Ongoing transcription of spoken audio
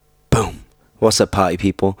What's up, party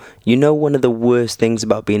people? You know one of the worst things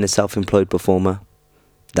about being a self-employed performer?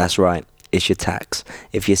 That's right, it's your tax.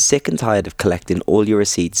 If you're sick and tired of collecting all your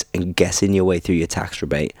receipts and guessing your way through your tax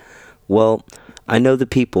rebate, well, I know the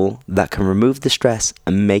people that can remove the stress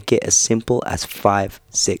and make it as simple as 5,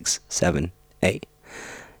 6, 7, 8.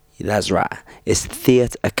 That's right, it's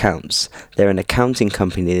Theatre Accounts. They're an accounting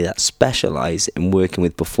company that specialise in working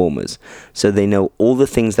with performers, so they know all the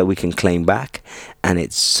things that we can claim back, and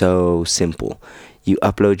it's so simple. You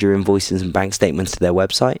upload your invoices and bank statements to their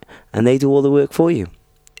website, and they do all the work for you.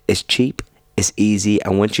 It's cheap, it's easy,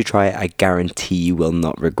 and once you try it, I guarantee you will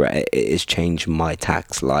not regret it. It has changed my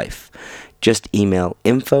tax life. Just email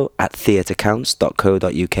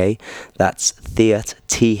info@theatreaccounts.co.uk. That's Theat,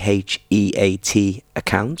 Theat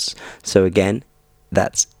accounts. So again,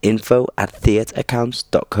 that's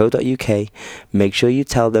info@theatreaccounts.co.uk. Make sure you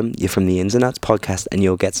tell them you're from the Ins and Outs podcast and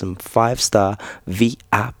you'll get some 5-star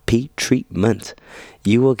VIP treatment.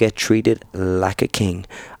 You will get treated like a king.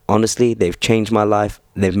 Honestly, they've changed my life.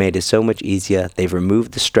 They've made it so much easier. They've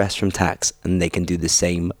removed the stress from tax, and they can do the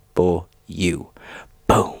same for you.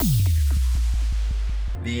 Boom.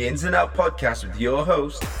 The Ins and Out podcast with your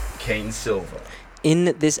host, Kane Silver.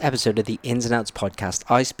 In this episode of the Ins and Outs podcast,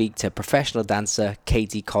 I speak to professional dancer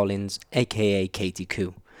Katie Collins, aka Katie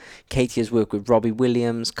Koo. Katie has worked with Robbie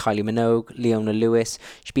Williams, Kylie Minogue, Leona Lewis.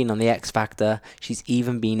 She's been on The X Factor. She's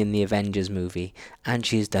even been in the Avengers movie, and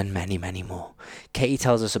she's done many, many more. Katie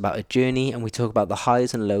tells us about her journey, and we talk about the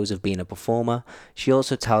highs and lows of being a performer. She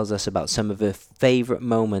also tells us about some of her favourite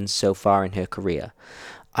moments so far in her career.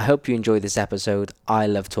 I hope you enjoy this episode. I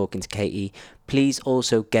love talking to Katie. Please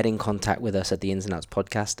also get in contact with us at the Ins and Outs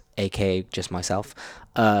podcast, aka just myself,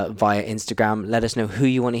 via Instagram. Let us know who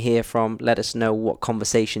you want to hear from. Let us know what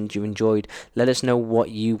conversations you enjoyed. Let us know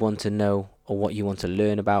what you want to know or what you want to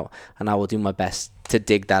learn about, and I will do my best to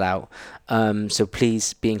dig that out. So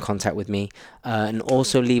please be in contact with me, and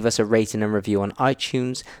also leave us a rating and review on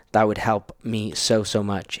iTunes. That would help me so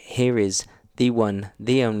much. Here is the one,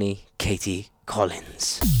 the only Katie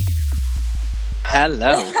Collins.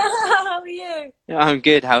 Hello. How are you? I'm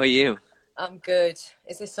good. How are you? I'm good.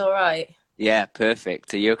 Is this all right? Yeah,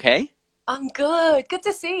 perfect. Are you okay? I'm good. Good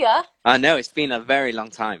to see ya. I know it's been a very long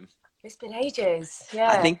time. It's been ages.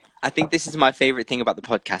 Yeah. I think this is my favorite thing about the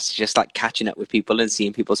podcast, just like catching up with people and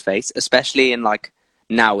seeing people's face, especially in like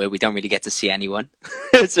now where we don't really get to see anyone.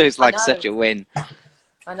 So it's like such a win.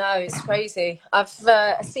 I know, it's crazy. I've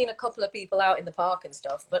seen a couple of people out in the park and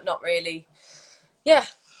stuff, but not really. Yeah,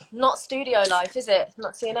 not studio life, is it?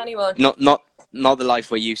 Not seeing anyone. Not the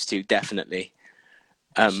life we're used to, definitely.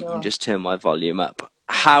 Sure. Just turn my volume up.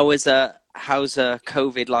 How's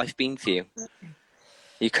COVID life been for you?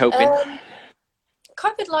 You coping?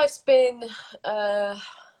 COVID life's been a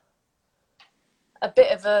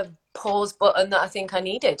bit of a pause button that I think I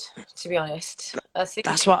needed, to be honest. I think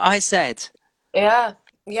that's what I said. Yeah,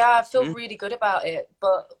 I feel really good about it,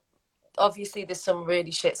 but obviously there's some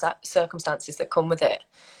really shit circumstances that come with it.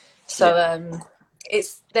 So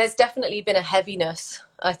there's definitely been a heaviness,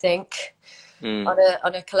 I think,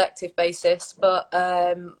 on a collective basis, but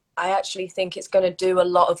I actually think it's going to do a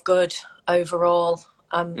lot of good overall.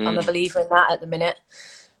 I'm a believer in that at the minute.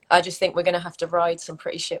 I just think we're going to have to ride some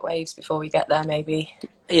pretty shit waves before we get there, maybe.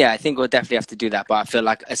 Yeah, I think we'll definitely have to do that, but I feel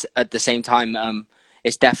like at the same time,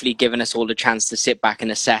 it's definitely given us all the chance to sit back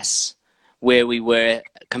and assess where we were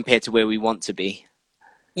compared to where we want to be.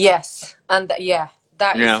 Yes, and that is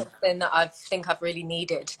something that I think I've really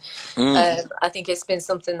needed. I think it's been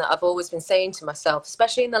something that I've always been saying to myself,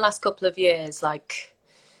 especially in the last couple of years. Like,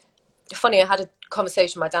 funny, I had a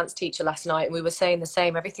conversation with my dance teacher last night, and we were saying the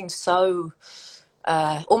same. Everything's so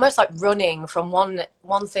almost like running from one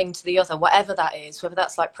thing to the other, whatever that is, whether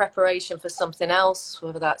that's like preparation for something else,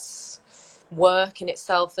 whether that's work in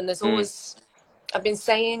itself. And there's always, I've been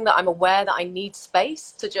saying that I'm aware that I need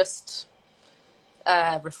space to just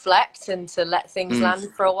reflect and to let things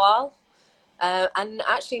land for a while. And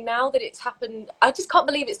actually now that it's happened, I just can't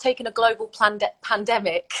believe it's taken a global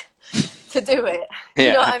pandemic to do it. Yeah.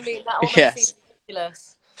 You know what I mean? That almost seems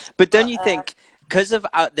ridiculous. But don't you think, because of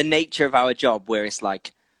the nature of our job, where it's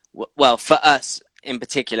like, well, for us in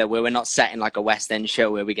particular, where we're not set in like a West End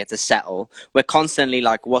show where we get to settle, we're constantly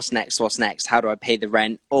like, what's next? How do I pay the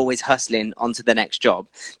rent? Always hustling onto the next job,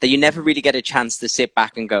 that you never really get a chance to sit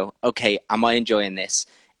back and go, okay, am I enjoying this?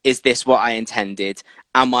 Is this what I intended?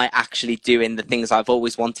 Am I actually doing the things I've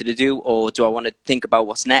always wanted to do, or do I want to think about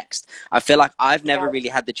what's next? I feel like I've never really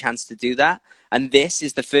had the chance to do that, and this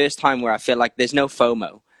is the first time where I feel like there's no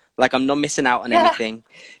FOMO. Like I'm not missing out on anything,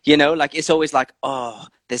 you know, like it's always like, oh,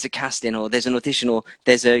 there's a casting or there's an audition or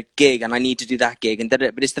there's a gig and I need to do that gig. And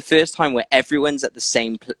but it's the first time where everyone's at the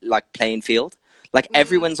same like playing field. Like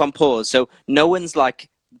everyone's on pause. So no one's like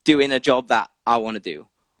doing a job that I want to do.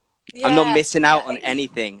 I'm not missing out on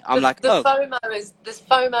anything. I'm like, the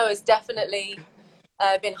FOMO has definitely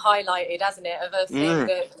been highlighted, hasn't it? Of a thing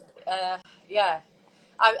that,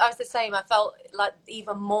 I was the same. I felt like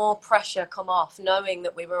even more pressure come off, knowing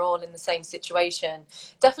that we were all in the same situation.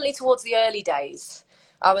 Definitely towards the early days,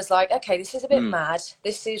 I was like, okay, this is a bit mad.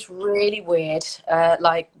 This is really weird.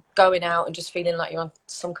 Like going out and just feeling like you're on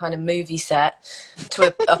some kind of movie set to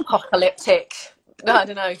an apocalyptic, I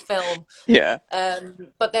don't know, film. Yeah.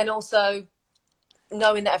 But then also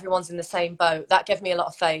knowing that everyone's in the same boat, that gave me a lot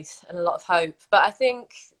of faith and a lot of hope. But I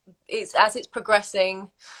think as it's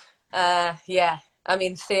progressing, I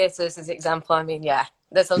mean, theatres as an example. I mean,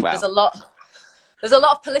 there's a lot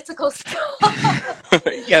of political stuff.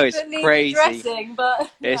 Yo, it's crazy. Addressing,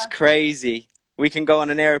 but it's crazy. We can go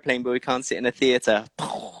on an airplane, but we can't sit in a theatre.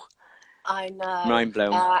 I know. Mind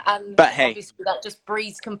blown. And but hey, obviously that just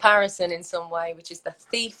breeds comparison in some way, which is the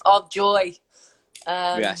thief of joy.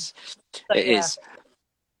 Yes, it is.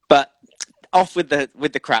 But off with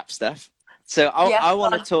the crap stuff. So I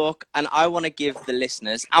want to talk, and I want to give the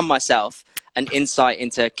listeners and myself an insight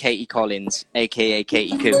into Katie Collins, aka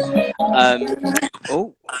Katie Koo.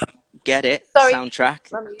 Get it? Sorry.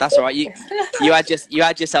 Soundtrack. That's all right. You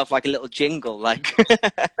had yourself like a little jingle, like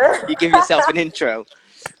you give yourself an intro.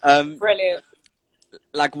 Brilliant.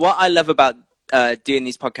 Like what I love about doing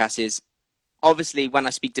these podcasts is, obviously when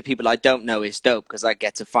I speak to people I don't know, it's dope because I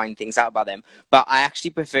get to find things out about them. But I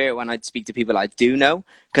actually prefer it when I speak to people I do know,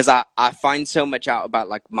 because I find so much out about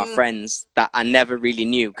like my friends that I never really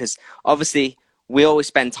knew. Because obviously we always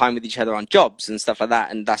spend time with each other on jobs and stuff like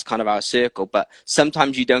that, and that's kind of our circle. But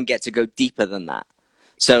sometimes you don't get to go deeper than that.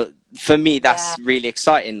 So for me, that's really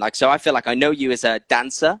exciting. Like, so I feel like I know you as a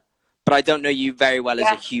dancer, but I don't know you very well as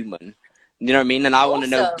a human. You know what I mean? And I want to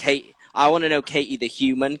know Kate. I want to know Katie the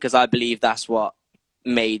human, because I believe that's what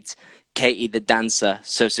made Katie the dancer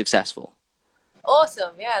so successful.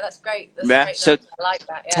 Awesome. Yeah, that's great. That's great. So I like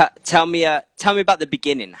that. Yeah. Tell me about the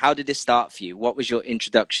beginning. How did this start for you? What was your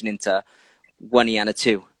introduction into One E and a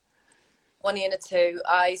Two? One E and a Two.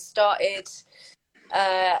 I started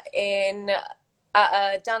at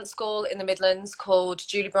a dance school in the Midlands called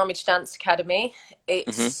Julie Bromwich Dance Academy.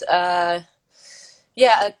 It's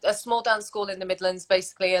a small dance school in the Midlands,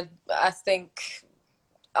 basically. And I think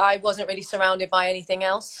I wasn't really surrounded by anything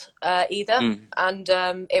else either. And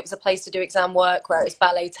it was a place to do exam work, where it's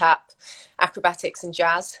ballet, tap, acrobatics and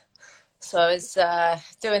jazz. So I was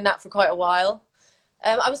doing that for quite a while.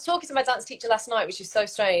 I was talking to my dance teacher last night, which is so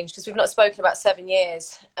strange because we've not spoken about 7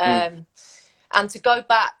 years. And to go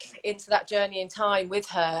back into that journey in time with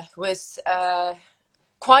her was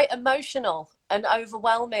quite emotional and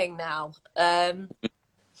overwhelming now. I'm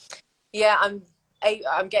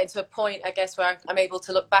getting to a point, I guess, where I'm able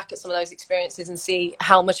to look back at some of those experiences and see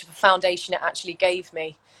how much of a foundation it actually gave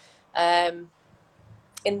me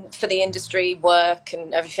for the industry work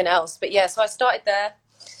and everything else. But so I started there.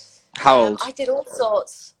 How old? I did all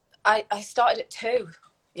sorts. I started at 2.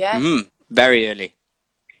 Very early.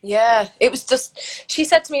 Yeah, it was just, she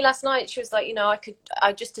said to me last night, she was like,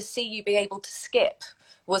 I just to see you be able to skip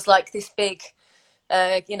was like this big,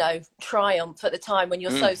 triumph at the time when you're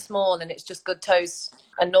so small and it's just good toes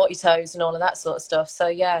and naughty toes and all of that sort of stuff. So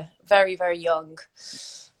yeah, very, very young.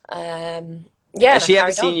 Has she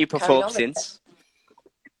ever seen you perform since?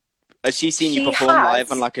 Has she seen you perform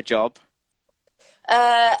live on like a job?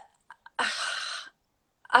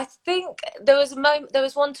 I think there was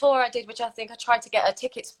one tour I did, which I think I tried to get her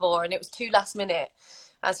tickets for, and it was too last minute.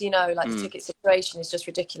 As you know, like the ticket situation is just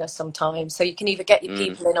ridiculous sometimes. So you can either get your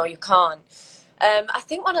people in or you can't. I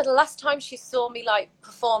think one of the last times she saw me like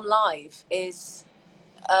perform live is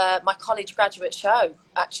my college graduate show,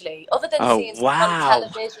 actually. Other than seeing stuff on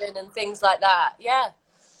television and things like that. Yeah.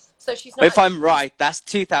 So she's not. If I'm right, that's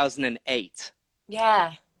 2008.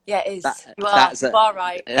 Yeah. Yeah, it is. You are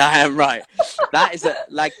right. I am right. That is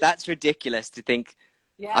that's ridiculous to think.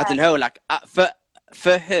 Yeah. I don't know. Like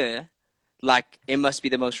for her, like it must be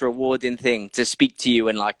the most rewarding thing to speak to you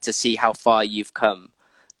and like to see how far you've come.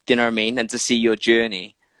 Do you know what I mean? And to see your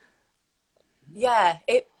journey. Yeah,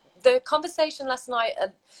 the conversation last night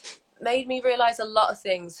made me realize a lot of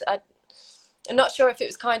things. I'm not sure if it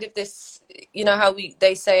was kind of this, how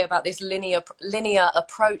they say about this linear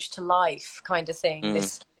approach to life kind of thing.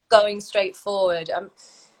 This going straight forward.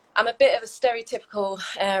 I'm a bit of a stereotypical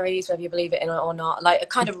Aries, whether you believe it or not. Like, I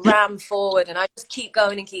kind of ram forward, and I just keep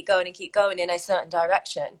going and keep going and keep going in a certain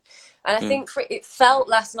direction. And I think it felt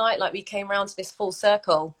last night like we came around to this full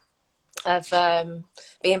circle of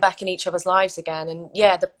being back in each other's lives again. And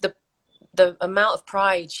yeah, the amount of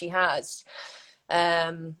pride she has,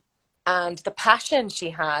 and the passion she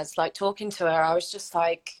has, like, talking to her, I was just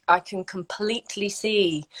like, I can completely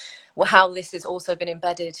see how this has also been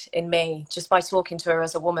embedded in me just by talking to her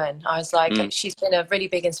as a woman. I was like, she's been a really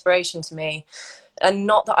big inspiration to me, and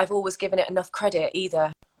not that I've always given it enough credit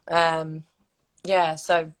either. Yeah,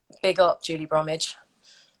 so big up Julie Bromwich.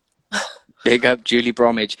 Big up Julie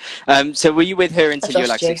Bromwich. So were you with her until you were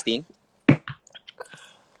like 16?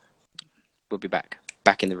 We'll be back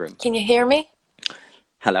in the room. Can you hear me?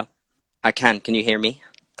 Hello? I can. Can you hear me?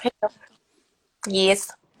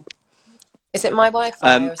 Yes. Is it my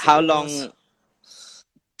Wi-Fi? How long?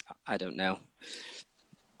 I don't know.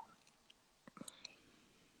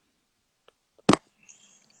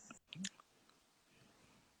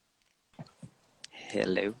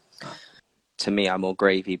 Hello. To me, I'm all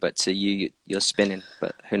gravy, but to you, you're spinning.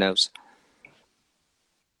 But who knows?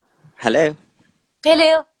 Hello.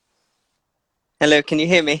 Hello. Hello. Can you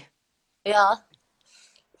hear me? Yeah.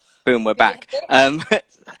 Boom. We're back.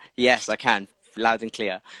 Yes, I can. Loud and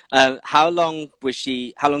clear. How long did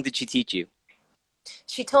she teach you?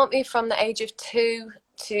 She taught me from the age of 2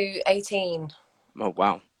 to 18. Oh,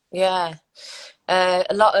 wow. Yeah. A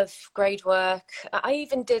lot of grade work. I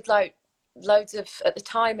even did like loads of, at the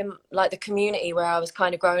time, in like the community where I was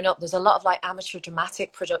kind of growing up, there's a lot of like amateur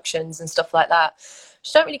dramatic productions and stuff like that,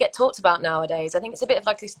 which don't really get talked about nowadays. I think it's a bit of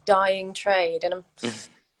like this dying trade. And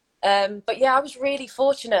but yeah, I was really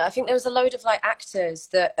fortunate. I think there was a load of like actors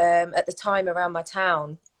that at the time around my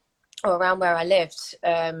town or around where I lived,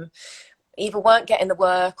 either weren't getting the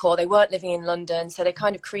work or they weren't living in London. So they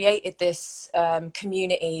kind of created this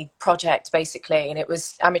community project basically, and it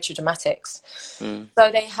was amateur dramatics. So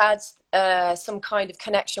they had some kind of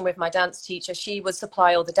connection with my dance teacher. She would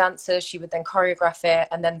supply all the dancers, she would then choreograph it,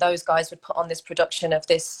 and then those guys would put on this production of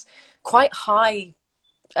this quite high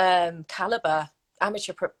caliber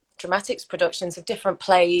amateur dramatics productions of different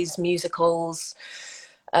plays, musicals,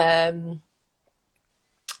 and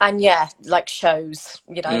yeah, like shows,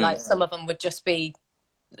 you know, like some of them would just be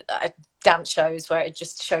dance shows where it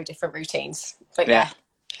just show different routines. But yeah,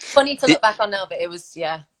 funny to look back on now, but it was,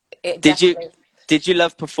 yeah. Did you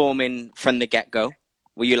love performing from the get-go?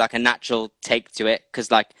 Were you like a natural take to it?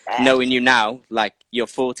 Because like knowing you now, like your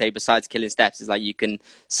forte besides killing steps is like you can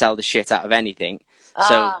sell the shit out of anything.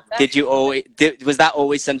 So did you always, was that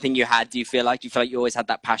always something you had? Do you feel like you always had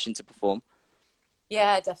that passion to perform?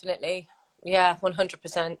 Yeah, definitely. Yeah,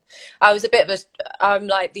 100%. I was a bit of I'm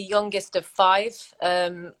like the youngest of 5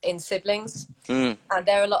 in siblings, and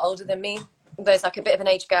they're a lot older than me. There's like a bit of an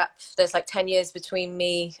age gap. There's like 10 years between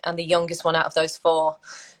me and the youngest one out of those 4.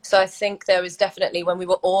 So I think there was definitely, when we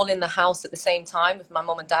were all in the house at the same time with my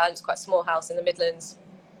mum and dad, it was quite a small house in the Midlands,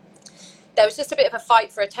 there was just a bit of a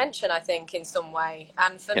fight for attention, I think, in some way.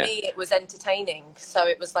 And for me, it was entertaining. So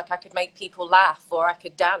it was like I could make people laugh, or I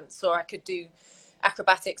could dance, or I could do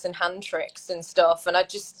acrobatics and hand tricks and stuff. And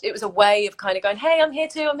it was a way of kind of going, hey, I'm here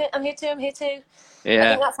too, I'm here too, I'm here too. Yeah. I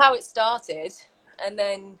think that's how it started. And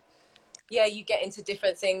then, yeah, you get into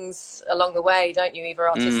different things along the way, don't you? Either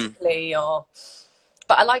artistically or,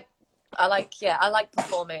 but I like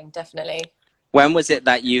performing, definitely. When was it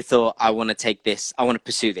that you thought, I want to take this, I want to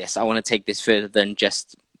pursue this, I want to take this further than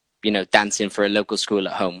just, you know, dancing for a local school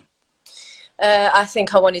at home? I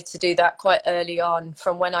think I wanted to do that quite early on,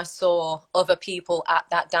 from when I saw other people at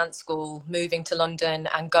that dance school moving to London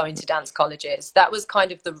and going to dance colleges. That was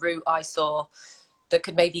kind of the route I saw that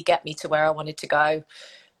could maybe get me to where I wanted to go.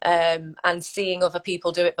 And seeing other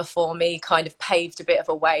people do it before me kind of paved a bit of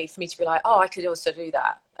a way for me to be like, oh, I could also do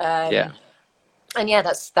that. And yeah,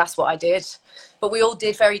 that's what I did. But we all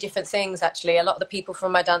did very different things, actually. A lot of the people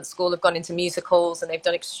from my dance school have gone into musicals and they've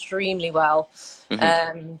done extremely well.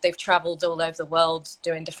 They've travelled all over the world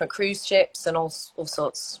doing different cruise ships and all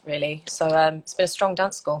sorts, really. So it's been a strong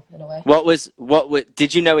dance school in a way.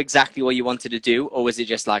 Did you know exactly what you wanted to do, or was it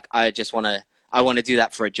just like, I want to do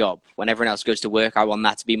that for a job? When everyone else goes to work, I want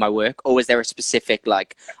that to be my work? Or was there a specific,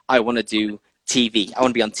 like, I want to do TV, I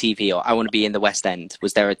want to be on TV, or I want to be in the West End?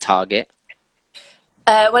 Was there a target?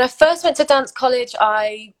 When I first went to dance college,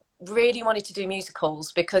 I really wanted to do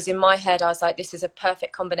musicals, because in my head I was like, this is a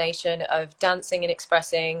perfect combination of dancing and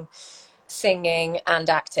expressing, singing and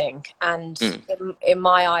acting. And in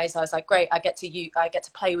my eyes, I was like, great, I get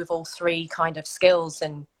to play with all 3 kind of skills.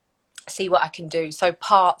 And see what I can do. So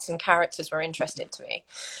parts and characters were interesting to me.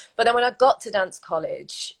 But then when I got to dance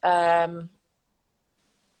college,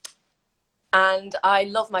 and I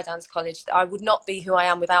love my dance college, I would not be who I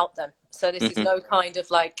am without them. So this is no kind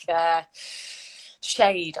of like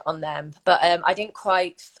shade on them, but I didn't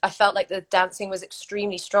quite, I felt like the dancing was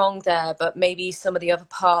extremely strong there, but maybe some of the other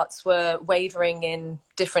parts were wavering in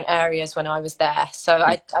different areas when I was there. So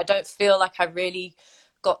I don't feel like I really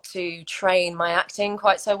got to train my acting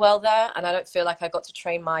quite so well there, and I don't feel like I got to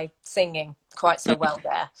train my singing quite so well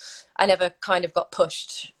there. I never kind of got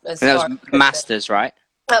pushed as And that far was as Masters, right?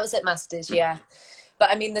 that was at Masters, yeah. But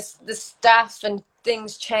I mean, the staff and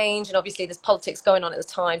things change, and obviously there's politics going on at the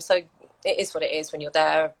time. So it is what it is when you're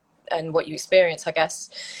there and what you experience, I guess.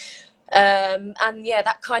 And yeah,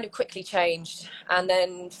 that kind of quickly changed. And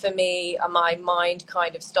then for me, my mind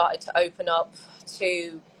kind of started to open up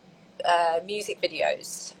to music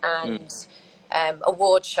videos and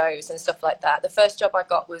award shows and stuff like that. The first job I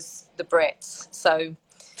got was the Brits. So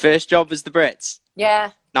first job was the Brits.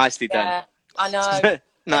 Yeah. Nicely yeah, done. I know.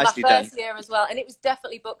 Nicely in my first done. year as well, and it was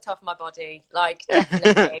definitely booked off my body, like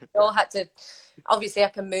definitely. We all had to, obviously I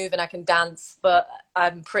can move and I can dance, but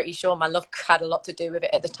I'm pretty sure my look had a lot to do with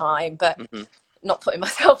it at the time, but not putting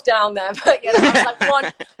myself down there. But yeah, I was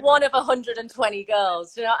like one of 120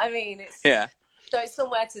 girls, do you know what I mean? It's Yeah. so it's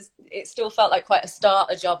somewhere to, it still felt like quite a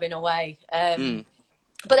starter job in a way,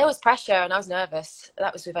 but there was pressure and I was nervous.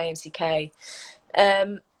 That was with AMCK.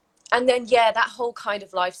 And then yeah, that whole kind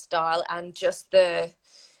of lifestyle and just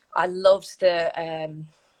I loved the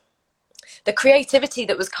creativity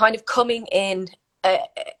that was kind of coming in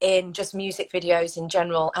just music videos in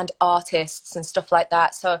general and artists and stuff like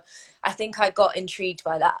that. So I think I got intrigued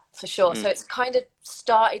by that for sure. So it's kind of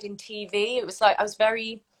started in TV. It was like I was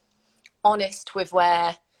very honest with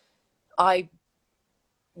where I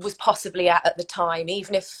was possibly at the time,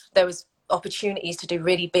 even if there was opportunities to do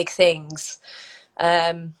really big things.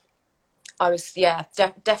 I was, yeah,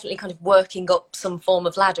 definitely kind of working up some form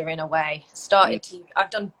of ladder in a way. I've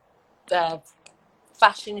done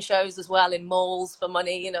fashion shows as well in malls for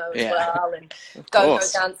money, you know, as well, and go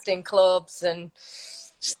danced in clubs and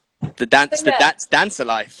the dancer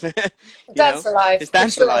life. Dancer life. It's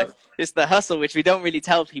dancer life. It's the hustle, which we don't really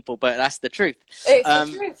tell people, but that's the truth. It's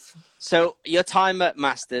the truth. So your time at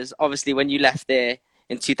Masters, obviously, when you left there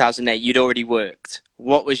in 2008, you'd already worked.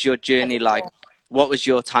 What was your journey like? What was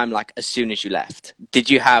your time like as soon as you left?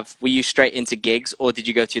 Were you straight into gigs, or did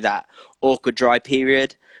you go through that awkward dry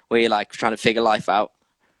period where you're like trying to figure life out?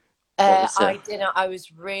 I didn't. I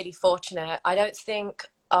was really fortunate. I don't think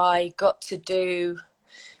I got to do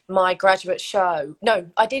my graduate show. No,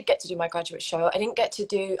 I did get to do my graduate show. I don't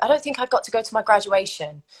think I got to go to my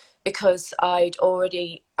graduation because I'd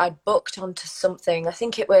booked onto something. I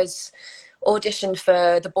think it was auditioned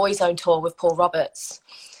for the Boyzone tour with Paul Roberts.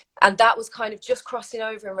 And that was kind of just crossing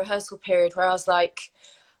over in rehearsal period where I was like,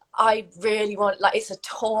 I really want, like, it's a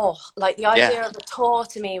tour. Like the idea of a tour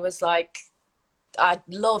to me was like, I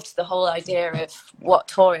loved the whole idea of what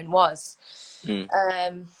touring was.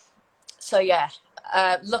 So yeah,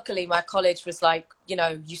 luckily my college was like, you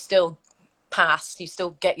know, you still pass, you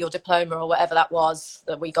still get your diploma or whatever that was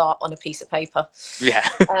that we got on a piece of paper. Yeah.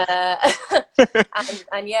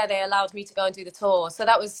 And yeah, they allowed me to go and do the tour. So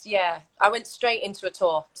that was, yeah, I went straight into a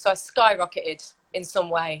tour. So I skyrocketed in some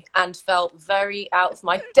way and felt very out of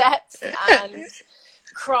my depth and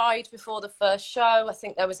cried before the first show. I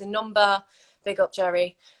think there was a number, big up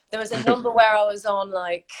Jerry, there was a number where I was on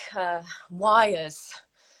like wires.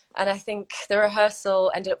 And I think the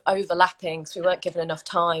rehearsal ended up overlapping because we weren't given enough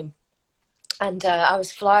time. And I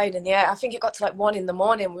was flying in the air. I think it got to like 1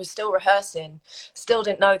 a.m. We were still rehearsing, still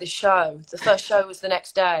didn't know the show. The first show was the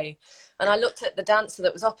next day. And I looked at the dancer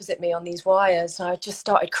that was opposite me on these wires and I just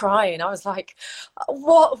started crying. I was like,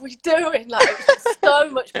 what are we doing? Like, it was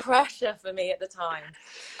so much pressure for me at the time.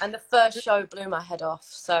 And the first show blew my head off.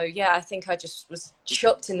 So yeah, I think I just was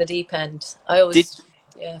chucked in the deep end. I always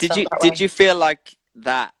did you feel like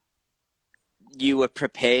that you were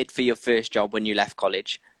prepared for your first job when you left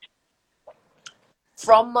college?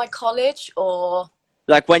 From my college, or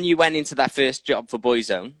like when you went into that first job for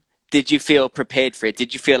Boyzone, did you feel prepared for it?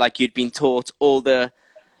 Did you feel like you'd been taught all the,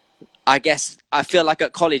 I guess, I feel like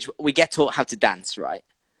at college we get taught how to dance, right?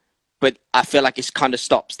 But I feel like it kind of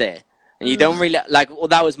stops there. And you don't really, like, well,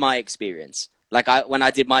 that was my experience. Like when I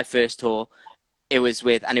did my first tour, it was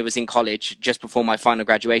in college, just before my final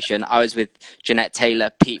graduation. I was with Jeanette Taylor,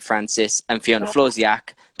 Pete Francis, and Fiona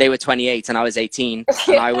Florziak. They were 28 and I was 18.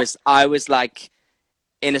 And I was like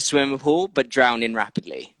in a swimming pool, but drowning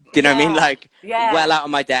rapidly. Do you know what I mean? Like, well out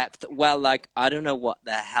of my depth. Well, like, I don't know what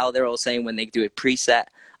the hell they're all saying when they do a preset.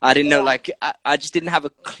 I didn't know, like, I just didn't have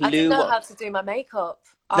a I didn't clue know what. how to do my makeup.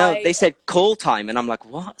 No, they said call time, and I'm like,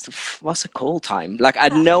 what's a call time? Like, I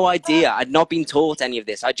had no idea. I'd not been taught any of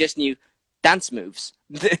this. I just knew dance moves.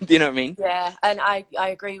 Do you know what I mean? Yeah, and I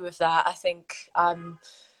agree with that. I think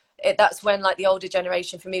that's when, like, the older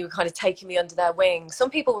generation for me were kind of taking me under their wing. Some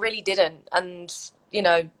people really didn't, and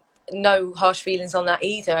no harsh feelings on that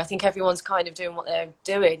either. I think everyone's kind of doing what they're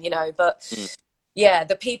doing, but yeah,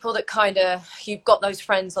 the people that kind of, you've got those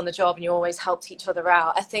friends on the job and you always helped each other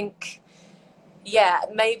out. I think, yeah,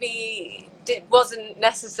 maybe it wasn't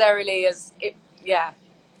necessarily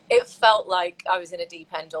it felt like I was in a deep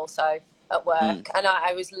end also at work, and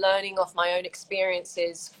I was learning off my own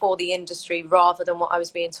experiences for the industry rather than what I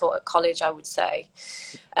was being taught at college, I would say.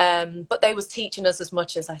 But they was teaching us as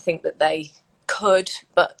much as I think that they could,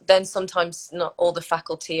 but then sometimes not all the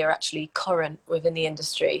faculty are actually current within the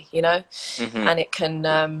industry, and it can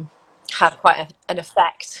have quite an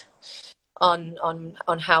effect on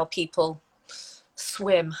how people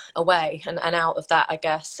swim away and out of that, I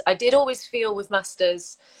guess. I did always feel with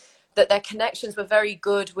Masters that their connections were very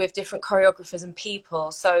good with different choreographers and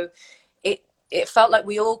people. So it felt like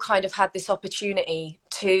we all kind of had this opportunity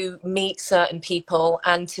to meet certain people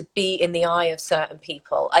and to be in the eye of certain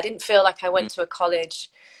people. I didn't feel like I went to a college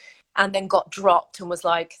and then got dropped and was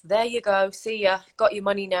like, there you go, see ya, got your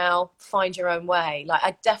money now, find your own way. Like,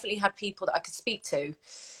 I definitely had people that I could speak to,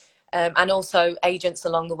 and also agents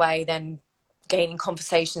along the way, then gaining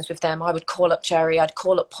conversations with them. I would call up Jerry, I'd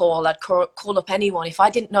call up Paul, I'd call up anyone. If I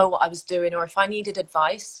didn't know what I was doing or if I needed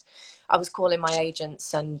advice, I was calling my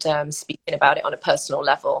agents and speaking about it on a personal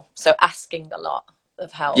level. So asking a lot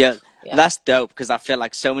of help. Yeah, that's dope, because I feel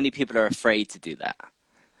like so many people are afraid to do that.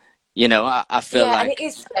 I feel like and it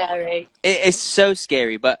is scary. It's so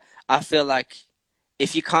scary, but I feel like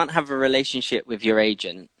if you can't have a relationship with your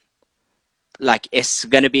agent, like, it's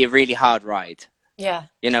going to be a really hard ride. Yeah.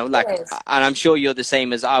 Like, and I'm sure you're the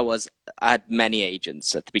same as I was. I had many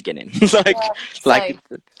agents at the beginning, like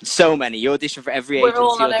so many. You audition for every agency. We're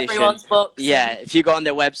all on audition. Everyone's books. Yeah, if you go on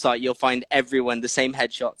their website, you'll find everyone the same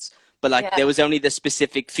headshots. But like, there was only the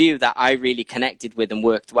specific few that I really connected with and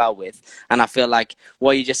worked well with. And I feel like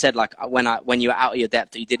what you just said, like, when you were out of your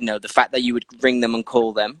depth, you didn't know, the fact that you would ring them and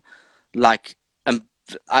call them, like,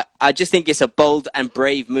 I just think it's a bold and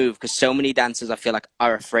brave move, because so many dancers, I feel like,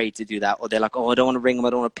 are afraid to do that, or they're like, oh, I don't want to ring them, I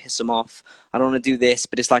don't want to piss them off, I don't want to do this.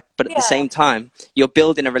 But it's like, but at the same time, you're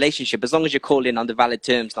building a relationship. As long as you're calling on the valid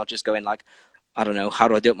terms, not just going like, I don't know, how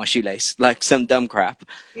do I do up my shoelace, like some dumb crap.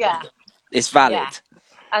 Yeah, it's valid. Yeah.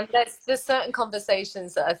 And there's certain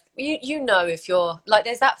conversations that if you're like,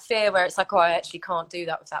 there's that fear where it's like, oh, I actually can't do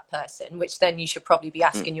that with that person, which then you should probably be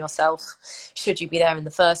asking yourself, should you be there in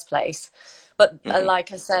the first place? But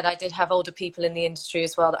like I said, I did have older people in the industry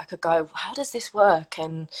as well that I could go, how does this work?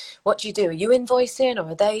 And what do you do? Are you invoicing,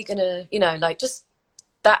 or are they going to, like, just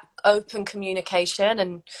that open communication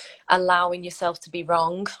and allowing yourself to be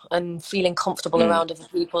wrong and feeling comfortable around other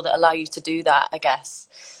people that allow you to do that, I guess.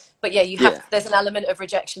 But yeah, there's an element of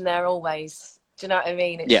rejection there always. Do you know what I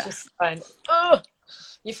mean? It's just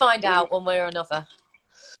you find out one way or another.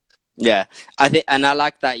 Yeah, I think, and I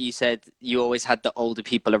like that you said you always had the older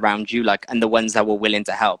people around you, like, and the ones that were willing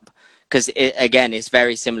to help. Because again, it's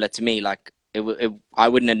very similar to me. Like, I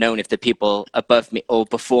wouldn't have known if the people above me or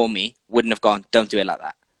before me wouldn't have gone, don't do it like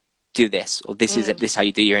that, do this, or this is how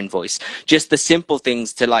you do your invoice. Just the simple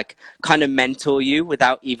things to, like, kind of mentor you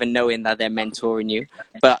without even knowing that they're mentoring you.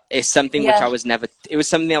 But it's something which it was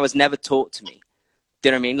something that was never taught to me. Do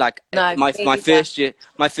you know what I mean? Like, my first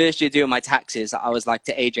year doing my taxes, I was like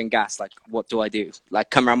to Adrian Gas, like, what do I do? Like,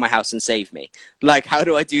 come around my house and save me. Like, how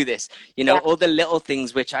do I do this? All the little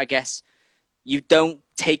things which I guess you don't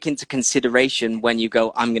take into consideration when you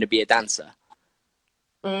go, I'm going to be a dancer.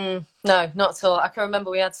 No, not at all. I can remember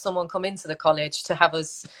we had someone come into the college to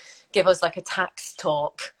give us like a tax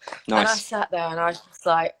talk. Nice. And I sat there and I was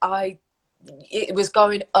like, it was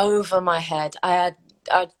going over my head.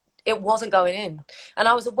 It wasn't going in. And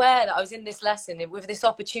I was aware that I was in this lesson with this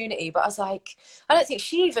opportunity, but I was like, I don't think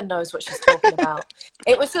she even knows what she's talking about.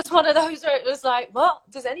 It was just one of those where it was like, what?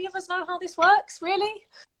 Does any of us know how this works, really?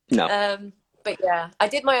 No. But yeah, I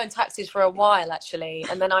did my own taxes for a while, actually.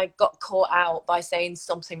 And then I got caught out by saying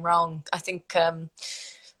something wrong. I think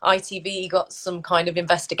ITV got some kind of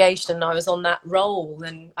investigation. I was on that roll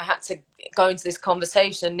and I had to go into this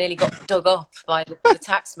conversation and nearly got dug up by the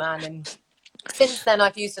tax man. And since then,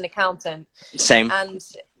 I've used an accountant. Same. And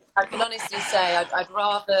I can honestly say I'd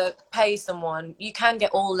rather pay someone. You can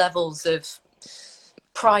get all levels of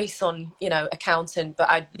price on, accountant, but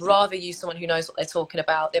I'd rather use someone who knows what they're talking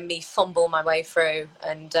about than me fumble my way through.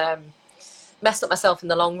 And messed up myself in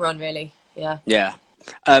the long run, really. Yeah. Yeah.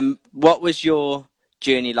 What was your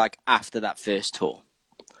journey like after that first tour?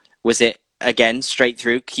 Was it again straight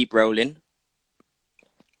through, keep rolling?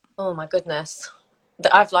 Oh my goodness.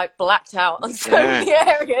 I've like blacked out on so Yeah. many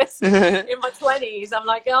areas in my 20s. I'm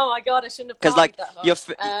like, oh my God, I shouldn't have Because partied like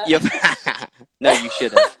that you're, hard. no, you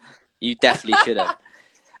should have. You definitely should have.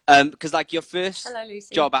 Because like your first Hello,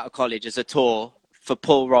 Lucy. job out of college as a tour for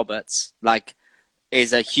Paul Roberts, like,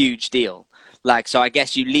 is a huge deal. Like, so I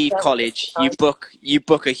guess you leave Yeah, college, you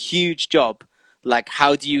book a huge job. Like,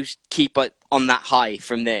 how do you keep it on that high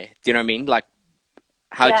from there? Do you know what I mean? Like,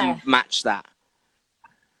 how do you yeah. match that?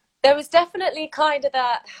 There was definitely kind of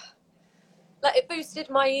that, like it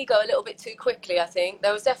boosted my ego a little bit too quickly, I think.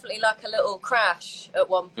 There was definitely like a little crash at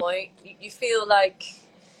one point. You feel like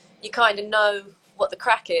you kind of know what the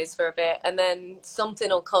crack is for a bit, and then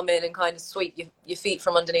something will come in and kind of sweep your feet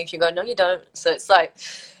from underneath you. Go, no, you don't. So it's like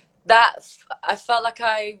that. I felt like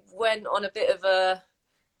I went on a bit of a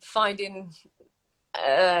finding,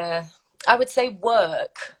 I would say,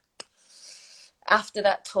 work after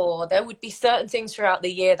that tour. There would be certain things throughout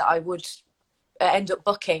the year that I would end up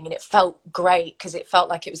booking, and it felt great because it felt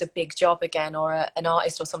like it was a big job again, or an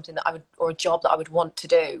artist or something that I would, or a job that I would want to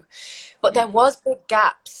do. But there was big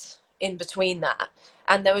gaps in between that,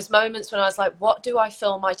 and there was moments when I was like, what do I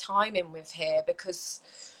fill my time in with here? Because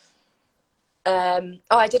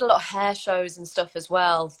I did a lot of hair shows and stuff as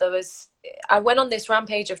well. I went on this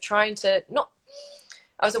rampage of trying to not,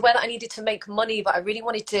 I was aware that I needed to make money, but I really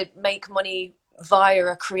wanted to make money via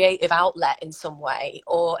a creative outlet in some way,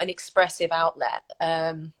 or an expressive outlet.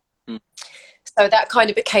 So that kind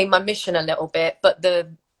of became my mission a little bit. But the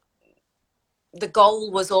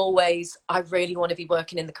goal was always, I really want to be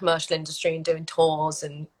working in the commercial industry and doing tours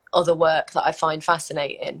and other work that I find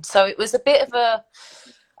fascinating. So it was a bit of a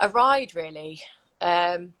ride, really,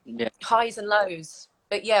 highs and lows.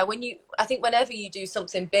 But yeah, I think whenever you do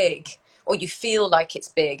something big, or you feel like it's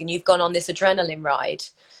big and you've gone on this adrenaline ride,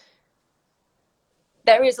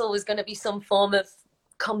 there is always going to be some form of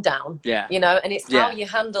come down, and it's how you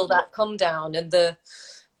handle that come down and the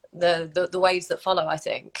waves that follow, I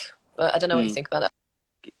think. But I don't know what you think about that.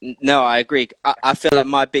 No, I agree. I feel like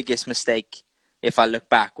my biggest mistake, if I look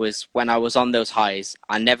back, was when I was on those highs,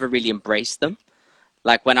 I never really embraced them.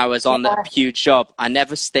 Like when I was on a huge job, I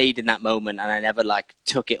never stayed in that moment, and I never like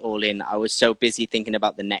took it all in. I was so busy thinking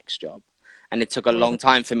about the next job. And it took a long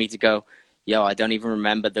time for me to go, yo, I don't even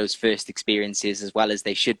remember those first experiences as well as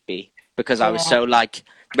they should be, because I was so like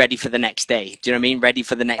ready for the next day. Do you know what I mean? Ready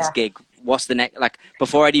for the next gig. What's the next, like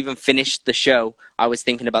before I'd even finished the show, I was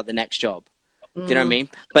thinking about the next job. Do you know what I mean?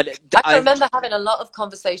 But I remember having a lot of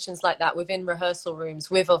conversations like that within rehearsal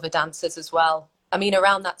rooms with other dancers as well. I mean,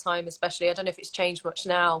 around that time especially, I don't know if it's changed much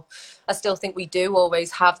now. I still think we do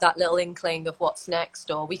always have that little inkling of what's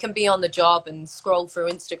next, or we can be on the job and scroll through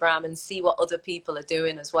Instagram and see what other people are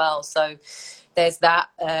doing as well. So there's that,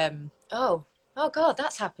 oh God,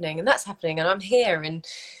 that's happening and I'm here. And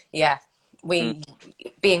yeah,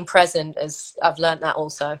 being present, as I've learned that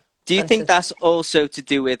also. Do you think that's also to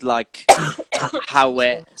do with like how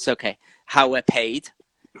we're paid?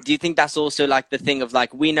 Do you think that's also like the thing of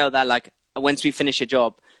like, we know that like once we finish a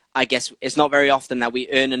job, I guess it's not very often that we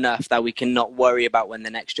earn enough that we can not worry about when the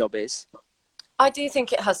next job is? I do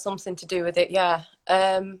think it has something to do with it, yeah.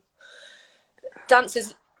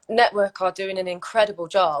 Dancers Network are doing an incredible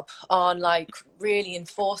job on like really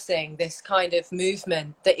enforcing this kind of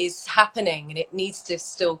movement that is happening, and it needs to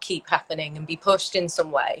still keep happening and be pushed in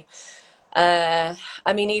some way. I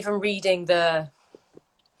mean, even reading there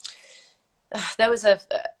was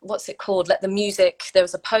what's it called? Let the Music. There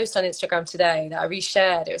was a post on Instagram today that I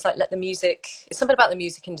reshared. It was like, it's something about the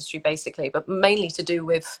music industry basically, but mainly to do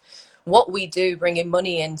with what we do, bringing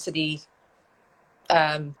money into the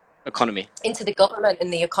economy, into the government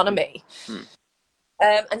and the economy.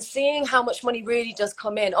 And seeing how much money really does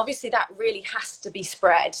come in. Obviously that really has to be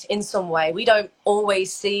spread in some way. We don't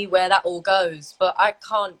always see where that all goes, but I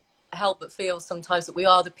can't help but feel sometimes that we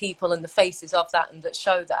are the people and the faces of that, and that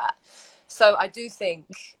show that. So I do think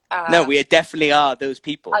no, we definitely are those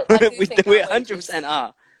people. I do think we 100%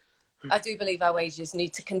 are. I do believe our wages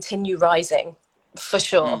need to continue rising, for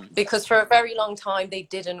sure, because for a very long time they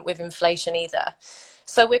didn't with inflation either.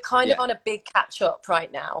 So we're kind of on a big catch up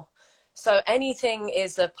right now. So anything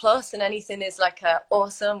is a plus and anything is like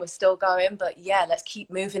awesome, we're still going. But yeah, let's keep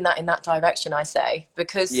moving that in that direction, I say,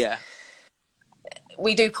 because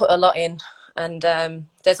we do put a lot in, and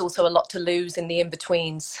there's also a lot to lose in the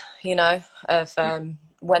in-betweens, of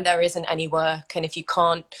when there isn't any work. And if you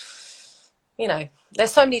can't,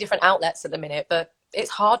 there's so many different outlets at the minute, but it's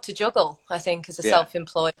hard to juggle, I think, as a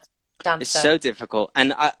self-employed. dancer. It's so difficult.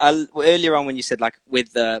 And earlier on when you said like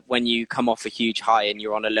with when you come off a huge high and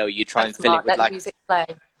you're on a low, you try and fill it with Let like the music play.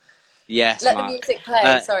 Yes, Let the Mark. music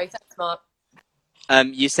play. Sorry, thanks, Mark.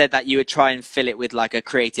 You said that you would try and fill it with like a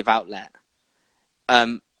creative outlet.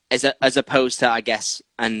 As opposed to, I guess,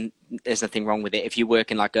 and there's nothing wrong with it if you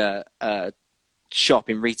work in like a shop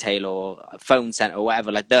in retail or a phone center or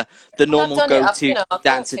whatever, like the normal go-to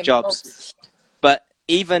dancer jobs. But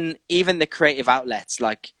even the creative outlets,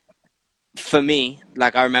 like for me,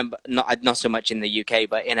 like I remember not so much in the UK,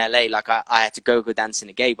 but in LA, like I had to go dance in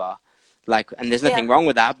a gay bar, like, and there's nothing wrong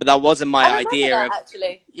with that, but that wasn't my idea that, of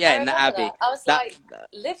actually. yeah, in the Abbey. I was like,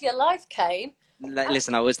 live your life, Kane.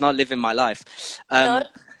 Listen, I was not living my life. No.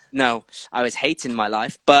 No, I was hating my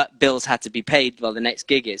life, but bills had to be paid while the next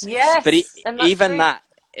gig is. Yes, but even that,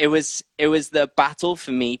 it was the battle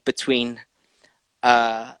for me between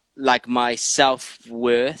like my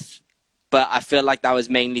self-worth, but I feel like that was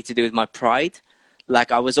mainly to do with my pride.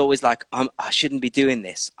 Like I was always like, I shouldn't be doing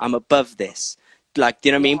this. I'm above this. Like, do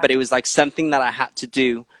you know what I mean? But it was like something that I had to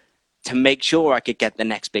do to make sure I could get the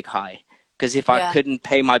next big high. Because if I couldn't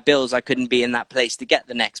pay my bills, I couldn't be in that place to get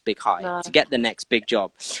the next big high, to get the next big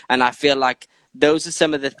job. And I feel like those are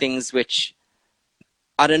some of the things which,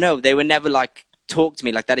 I don't know, they were never like taught to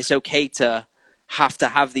me like that. It's okay to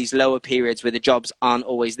have these lower periods where the jobs aren't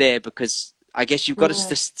always there, because I guess you've got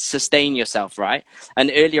to sustain yourself, right?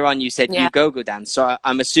 And earlier on you said you go dance. So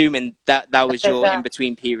I'm assuming that was your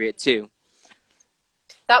in-between period too.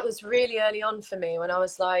 That was really early on for me when I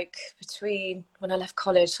was like when I left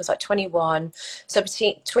college, I was like 21. So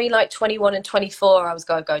between like 21 and 24, I was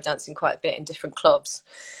go dancing quite a bit in different clubs,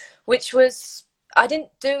 which was, I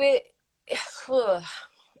didn't do it.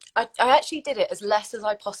 I actually did it as less as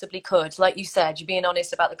I possibly could. Like you said, you're being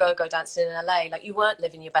honest about the go-go dancing in LA. Like you weren't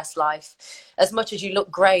living your best life as much as you look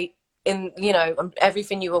great in, you know,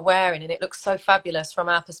 everything you were wearing, and it looks so fabulous from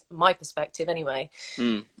my perspective anyway.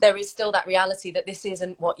 There is still that reality that this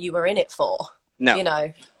isn't what you were in it for. No. You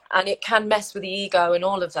know, and it can mess with the ego and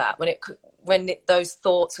all of that when those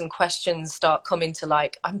thoughts and questions start coming to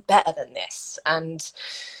like, I'm better than this, and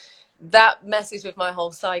that messes with my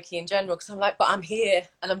whole psyche in general, because I'm like, but I'm here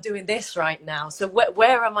and I'm doing this right now, so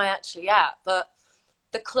where am I actually at? But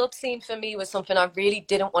the club scene for me was something I really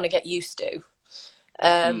didn't want to get used to.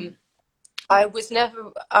 I was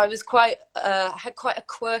quite, had quite a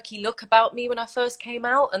quirky look about me when I first came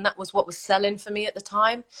out, and that was what was selling for me at the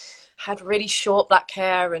time. Had really short black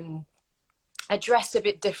hair, and I dressed a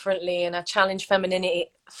bit differently, and I challenged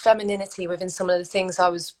femininity within some of the things I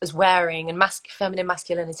was wearing, and feminine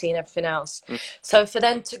masculinity and everything else. So for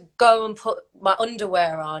them to go and put my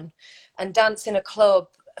underwear on and dance in a club,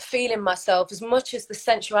 feeling myself, as much as the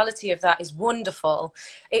sensuality of that is wonderful,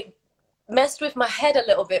 it messed with my head a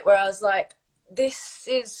little bit, where I was like,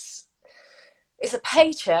 it's a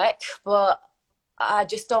paycheck, but I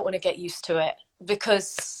just don't want to get used to it,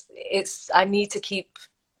 because I need to be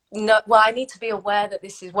aware that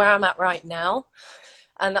this is where I'm at right now,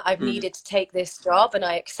 and that I've needed to take this job, and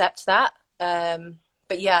I accept that.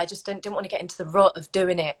 But yeah, I just didn't want to get into the rut of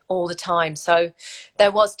doing it all the time. So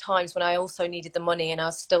there was times when I also needed the money, and I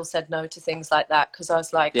still said no to things like that, because I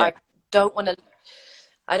was like, I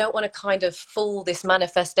don't want to kind of fool this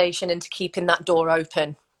manifestation into keeping that door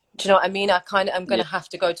open. Do you know what I mean? I'm going to have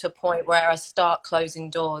to go to a point where I start closing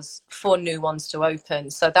doors for new ones to open.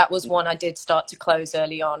 So that was one I did start to close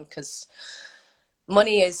early on, because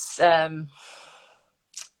money is,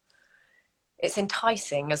 it's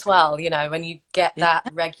enticing as well, you know, when you get that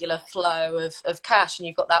regular flow of cash, and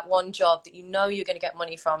you've got that one job that you know you're going to get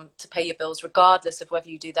money from to pay your bills, regardless of whether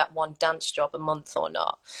you do that one dance job a month or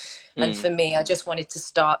not. And for me, I just wanted to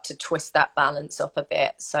start to twist that balance up a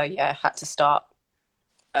bit. So yeah, I had to start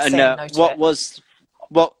saying no to it.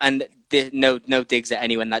 No digs at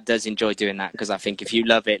anyone that does enjoy doing that, because I think if you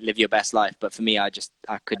love it, live your best life. But for me, I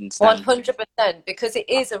couldn't stand 100%, because it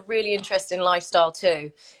is a really interesting lifestyle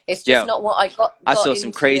too. It's just not what I saw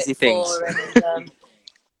some crazy things.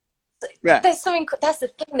 That's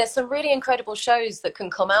the thing. There's some really incredible shows that can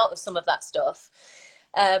come out of some of that stuff.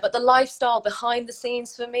 But the lifestyle behind the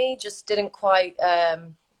scenes for me just didn't quite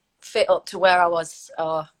fit up to where I was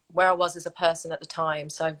as a person at the time.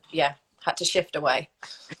 So yeah, had to shift away.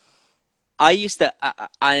 I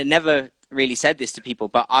never really said this to people,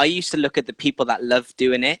 but I used to look at the people that love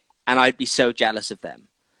doing it, and I'd be so jealous of them.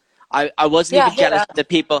 I wasn't even jealous of the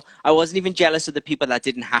people. I wasn't even jealous of the people that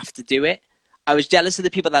didn't have to do it. I was jealous of the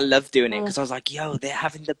people that loved doing it, because I was like, yo, they're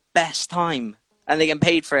having the best time and they're getting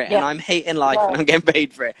paid for it, and Yeah. I'm hating life Yeah. and I'm getting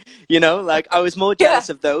paid for it. You know, like I was more jealous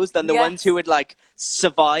of those than the ones who would like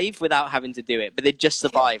survive without having to do it, but they'd just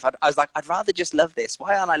survive. I was like, I'd rather just love this.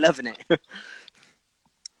 Why aren't I loving it?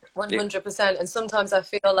 100%. And sometimes I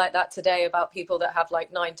feel like that today about people that have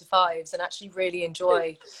like 9 to 5s and actually really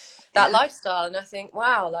enjoy that lifestyle. And I think,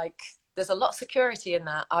 wow, like there's a lot of security in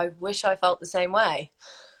that. I wish I felt the same way.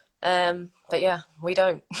 But yeah, we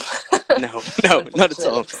don't. No, not at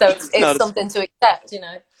all. So it's something to accept, you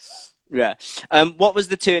know. Yeah. What was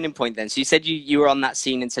the turning point then? So you said you were on that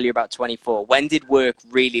scene until you're about 24. When did work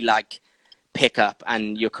really like pick up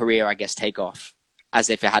and your career, I guess, take off, as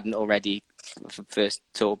if it hadn't already? First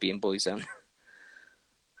tour being Boyzone.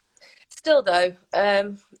 Still though,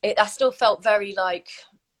 I still felt very like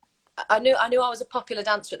I knew I was a popular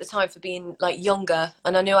dancer at the time for being like younger,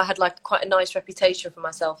 and I knew I had like quite a nice reputation for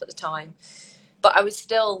myself at the time. But I was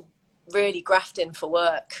still really grafting for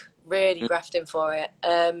work, really grafting for it,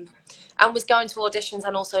 and was going to auditions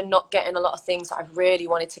and also not getting a lot of things that I really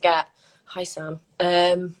wanted to get. Hi, Sam.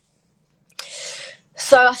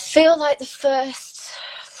 So I feel like the first.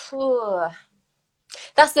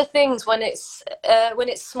 That's the things when it's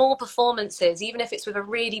small performances, even if it's with a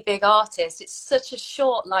really big artist, it's such a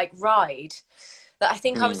short like ride that I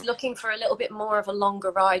think I was looking for a little bit more of a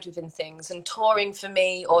longer ride within things, and touring for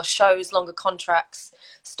me or shows, longer contracts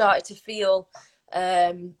started to feel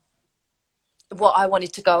what I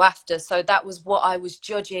wanted to go after. So that was what I was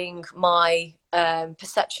judging my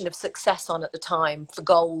perception of success on at the time for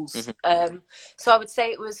goals. So I would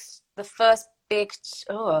say it was the first big,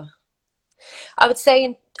 I would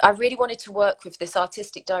say I really wanted to work with this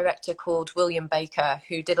artistic director called William Baker,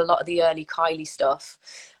 who did a lot of the early Kylie stuff.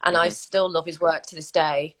 And I still love his work to this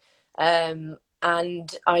day. And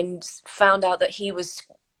I found out that he was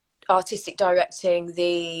artistic directing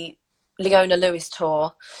the Leona Lewis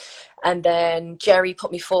tour. And then Jerry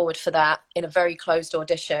put me forward for that in a very closed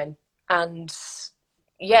audition. And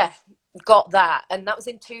yeah, got that. And that was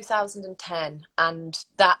in 2010. And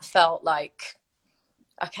that felt like,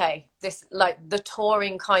 okay, this like the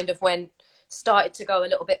touring kind of started to go a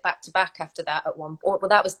little bit back to back after that at one point. Well,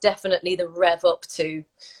 that was definitely the rev up to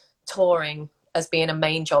touring as being a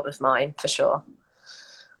main job of mine for sure.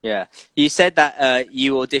 Yeah. You said that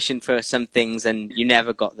you auditioned for some things and you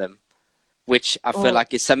never got them, which I feel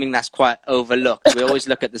like is something that's quite overlooked. We always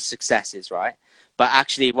look at the successes, right? But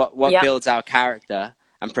actually what builds our character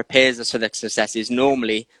and prepares us for the success is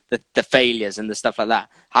normally the failures and the stuff like that.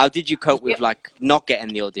 How did you cope with like not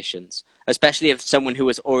getting the auditions, especially if someone who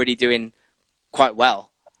was already doing quite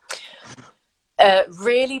well?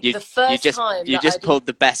 Really, the first time you just pulled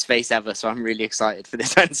the best face ever, so I'm really excited for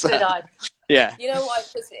this answer. Did I? Yeah. You know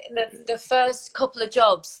what? The first couple of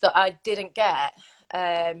jobs that I didn't get,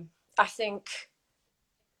 I think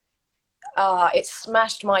it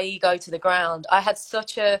smashed my ego to the ground. I had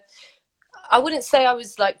I wouldn't say I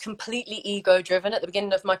was like completely ego driven at the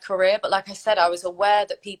beginning of my career, but like I said, I was aware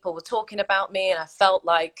that people were talking about me, and I felt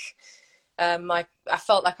like I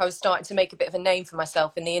felt like I was starting to make a bit of a name for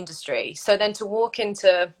myself in the industry. So then to walk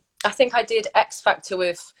into, I think I did X Factor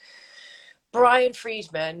with Brian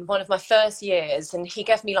Friedman, one of my first years, and he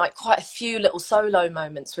gave me like quite a few little solo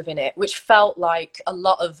moments within it, which felt like a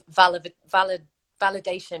lot of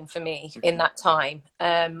validation for me in that time.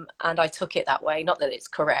 And I took it that way. Not that it's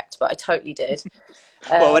correct, but I totally did.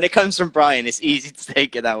 Well, when it comes from Brian, it's easy to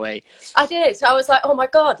take it that way. I did. So I was like, oh my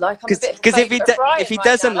God, like I'm a bit of a favourite of Brian if he right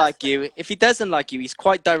doesn't now. like you, he's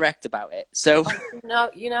quite direct about it. So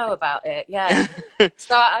you know about it, yeah.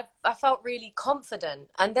 So I felt really confident,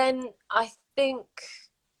 and then I think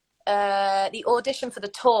the audition for the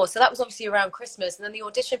tour. So that was obviously around Christmas, and then the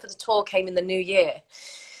audition for the tour came in the new year,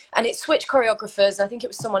 and it switched choreographers. I think it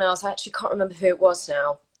was someone else. I actually can't remember who it was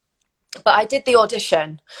now, but I did the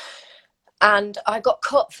audition. And I got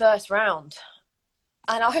cut first round,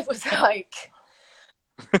 and I was like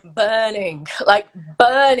burning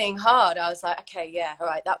hard. I was like, okay, yeah, all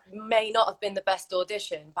right, that may not have been the best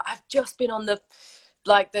audition, but I've just been on the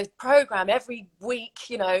program every week,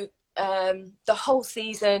 you know, the whole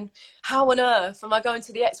season. How on earth am I going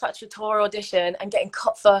to the X Factor tour audition and getting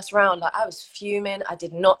cut first round? Like, I was fuming. I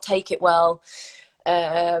did not take it well.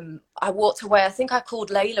 I walked away. I think I called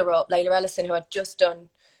Layla Ellison, who I'd just done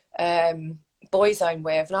Boyzone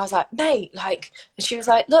with, and I was like, mate, like, and she was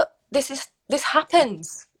like, look, this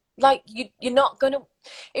happens, like, you're not gonna.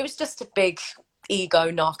 It was just a big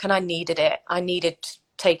ego knock, and I needed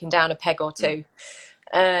taking down a peg or two.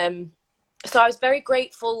 So I was very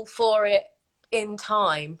grateful for it in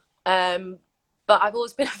time, but I've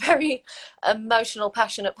always been a very emotional,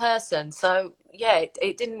 passionate person. So yeah,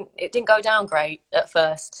 it didn't go down great at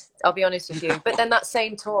first. I'll be honest with you. But then that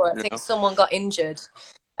same tour, I think No. someone got injured,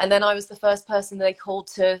 and then I was the first person they called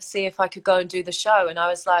to see if I could go and do the show, and I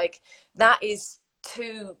was like, that is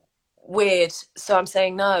too weird. So I'm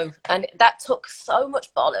saying no, and that took so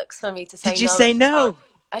much bollocks for me to say Did you no at say the time. no?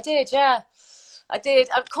 I did, yeah, I did.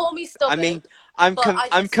 Call me I stubborn, mean, I'm but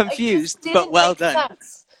I'm it just confused, but didn't well make done.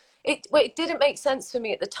 sense. It didn't make sense for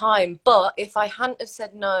me at the time. But if I hadn't have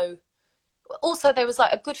said no, also there was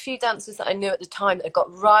like a good few dancers that I knew at the time that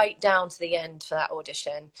got right down to the end for that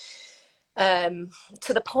audition,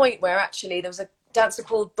 to the point where actually there was a dancer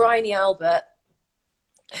called Bryony Albert,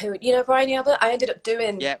 who, you know, Bryony Albert. I ended up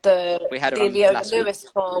doing Yeah, the we had her the on Leona last week. Lewis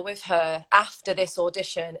tour with her after this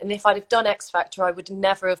audition, and if I'd have done X Factor, I would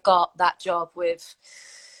never have got that job with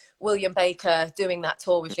William Baker doing that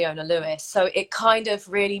tour with Leona Lewis. So it kind of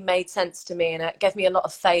really made sense to me, and it gave me a lot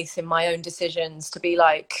of faith in my own decisions to be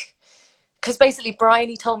like, because basically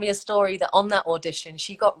Bryony told me a story that on that audition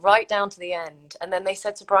she got right down to the end, and then they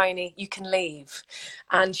said to Bryony, you can leave,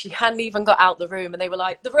 and she hadn't even got out the room, and they were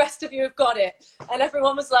like, the rest of you have got it, and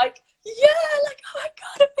everyone was like, yeah, like, oh my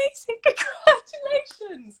god, amazing,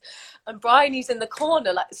 congratulations. And Bryony's in the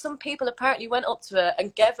corner, like, some people apparently went up to her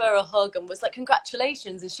and gave her a hug and was like,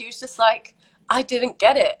 congratulations, and she was just like, I didn't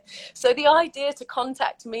get it. So the idea to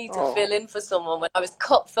contact me to fill in for someone when I was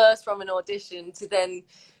cut first from an audition to then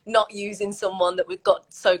not using someone that we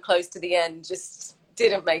got so close to the end just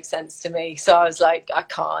didn't make sense to me. So I was like, I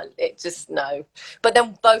can't. It just no. But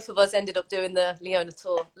then both of us ended up doing the Leona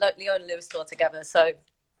tour, Leona Lewis tour together. So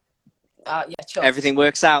yeah, chuffed. Everything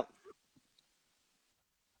works out.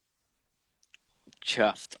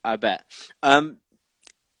 Chuffed, I bet.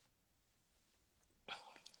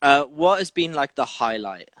 What has been like the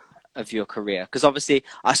highlight of your career? Because obviously,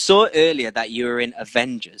 I saw earlier that you were in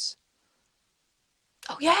Avengers.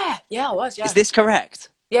 Oh yeah, yeah, I was. Is Yeah, this correct?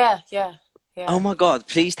 yeah, yeah, Oh yeah. my god!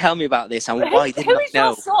 Please tell me about this and why I did Who not is your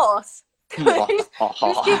know. source?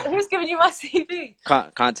 Who's giving you my CV?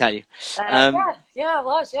 Can't tell you. Um, Yeah, I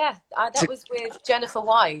was. Yeah, that to, was with Jennifer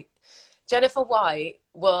White. Jennifer White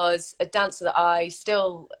was a dancer that I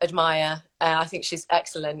still admire. I think she's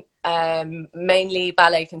excellent. Mainly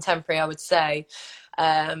ballet contemporary, I would say.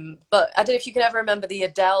 But I don't know if you can ever remember the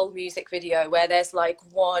Adele music video where there's like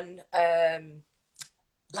one,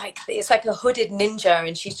 like it's like a hooded ninja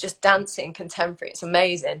and she's just dancing contemporary. It's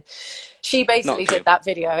amazing. She not a basically clue. did that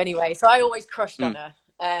video anyway. So I always crushed on Mm, her.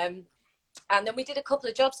 And then we did a couple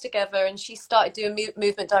of jobs together and she started doing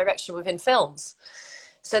movement direction within films.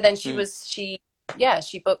 So then mm.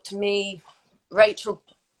 she booked me, Rachel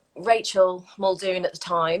Rachel Muldoon at the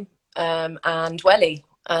time, and Welly.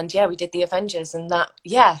 And yeah, we did the Avengers, and that,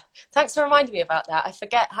 yeah. Thanks for reminding me about that. I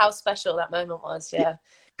forget how special that moment was. Yeah, Yeah,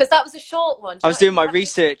 because that was a short one. Do I you was know, doing you my have to,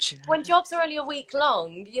 research. when jobs are only a week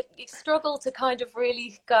long, you struggle to kind of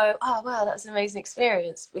really go, oh wow, that's an amazing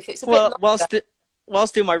experience. If it's a bit Well, longer,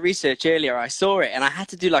 whilst doing my research earlier, I saw it and I had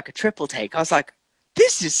to do like a triple take. I was like,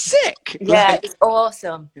 "This is sick!" yeah, Like, it's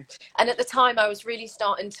awesome. And at the time, I was really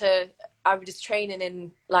starting to. I was training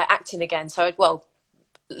in like acting again. So, well,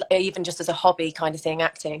 even just as a hobby kind of thing,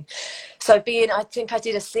 acting. So I think I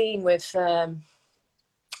did a scene with uh,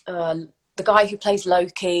 the guy who plays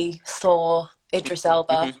Loki, Thor, Idris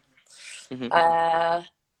Elba, mhm, mhm. uh,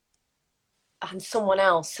 and someone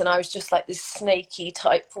else, and I was just like this snaky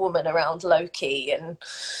type woman around Loki, and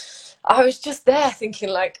I was just there thinking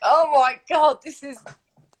like, oh my god, this is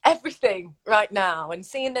everything right now, and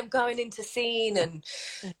seeing them going into scene, and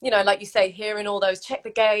like you say, hearing all those check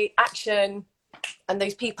the gate action, and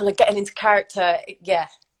those people are getting into character. Yeah,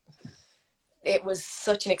 it was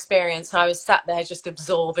such an experience. I was sat there just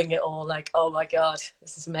absorbing it all, like, oh my god,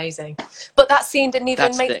 this is amazing. But that scene didn't even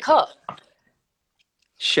That's make the sick. cut.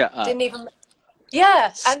 Shut up. Didn't even.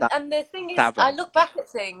 Yeah, and Stop. the thing is, I Stabber. look back at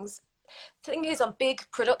things. The thing is, on big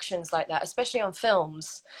productions like that, especially on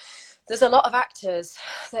films, there's a lot of actors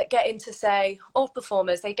that get into, say, or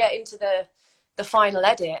performers, they get into the final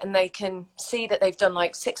edit and they can see that they've done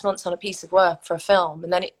like 6 months on a piece of work for a film,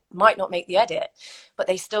 and then it might not make the edit, but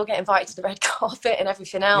they still get invited to the red carpet and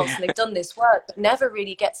everything else, Yeah. and they've done this work but never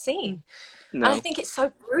really get seen. And I No. think it's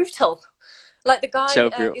so brutal. Like the guy, So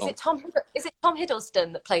brutal. is it Tom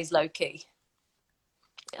Hiddleston that plays Loki?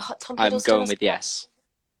 Tom I'm Hiddleston or going with something? yes.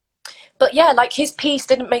 But yeah, like his piece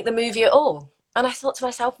didn't make the movie at all. And I thought to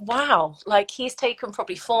myself, wow, like he's taken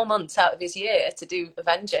probably 4 months out of his year to do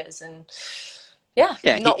Avengers. And Yeah,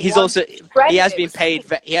 Yeah, not he's one also he credit. has been paid.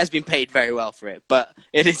 He has been paid very well for it, but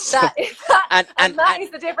it is That, and that is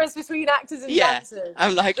the difference between actors and yeah. dancers.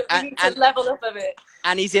 I'm like That we need to level up a bit.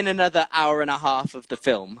 and he's in another hour and a half of the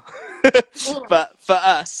film, Mm. but for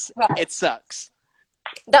us, Right. it sucks.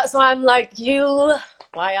 That's why I'm like,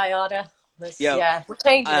 why Ayada? Yo, Yeah, we're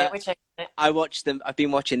changing it. We're changing it. I've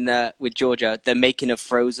been watching with Georgia the making of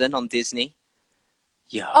Frozen on Disney.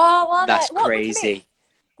 Yo, Oh, well, that's what? What do you mean? crazy.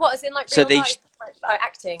 What, as in like So real they life, like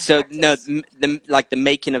acting? So no, Actors? the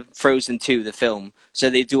making of Frozen 2, the film. So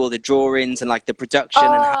they do all the drawings and like the production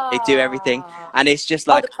and how they do everything, Ah. and it's just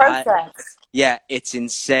Oh, like the process. yeah, it's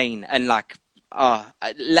insane, and like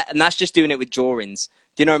and that's just doing it with drawings.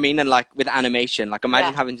 Do you know what I mean? And like with animation, like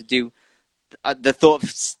imagine Yeah. having to do the thought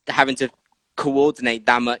of having to coordinate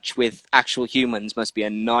that much with actual humans must be a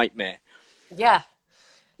nightmare. Yeah.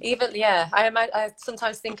 Even, yeah, I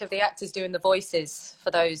sometimes think of the actors doing the voices for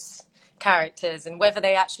those characters and whether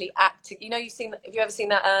they actually act. You know, have you ever seen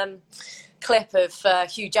that clip of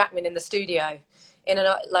Hugh Jackman in the studio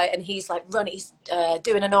and he's like he's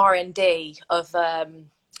doing an R&D of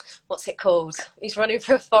what's it called? He's running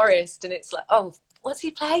through a forest and it's like, oh, what's he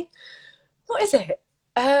play? What is it?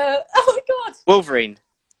 Oh my God. Wolverine.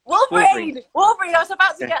 Wolverine. I was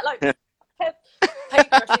about to get like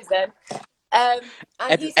paintbrushes then.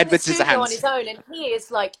 And he's in the studio on his own, and he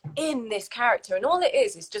is like in this character, and all it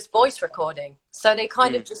is just voice recording. So they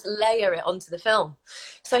kind of just layer it onto the film.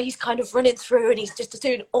 So he's kind of running through, and he's just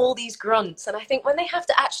doing all these grunts. And I think when they have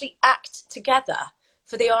to actually act together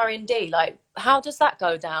for the R&D, like how does that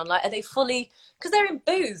go down? Like, are they fully? Because they're in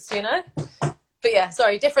booths, you know. But yeah,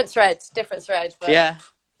 sorry, different thread. But yeah,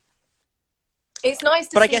 it's nice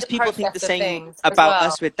to. But see I guess the people think the same about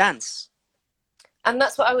us with dance. And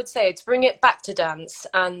that's what I would say, to bring it back to dance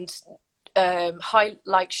and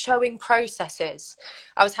like showing processes.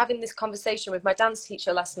 I was having this conversation with my dance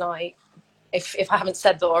teacher last night. If I haven't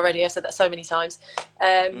said that already, I said that so many times.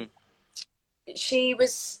 She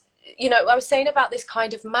was, I was saying about this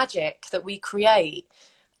kind of magic that we create.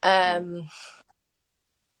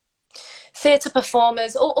 Theatre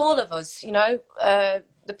performers, all of us,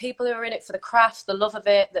 the people who are in it for the craft, the love of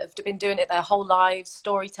it, that have been doing it their whole lives,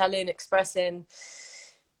 storytelling, expressing.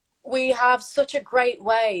 We have such a great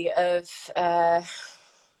way of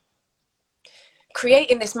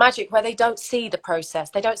creating this magic where they don't see the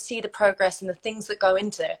process, they don't see the progress and the things that go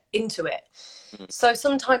into it. So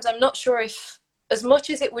sometimes I'm not sure if, as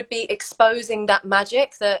much as it would be exposing that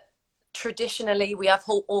magic that traditionally we have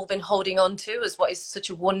all been holding on to as what is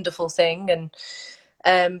such a wonderful thing, and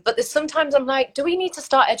but there's sometimes I'm like, do we need to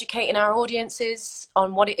start educating our audiences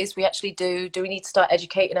on what it is we actually do? Do we need to start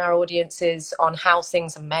educating our audiences on how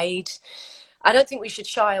things are made? I don't think we should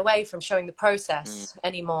shy away from showing the process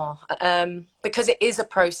anymore, because it is a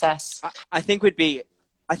process. I think we'd be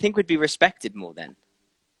respected more then,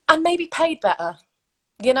 and maybe paid better.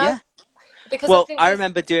 Yeah. Because I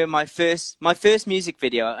remember doing my first music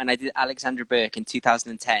video, and I did Alexandra Burke in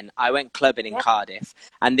 2010. I went clubbing in Cardiff,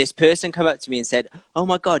 and this person came up to me and said, "Oh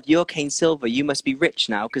my God, you're Kane Silver. You must be rich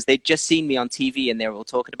now," because they'd just seen me on TV and they were all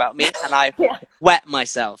talking about me, and I wet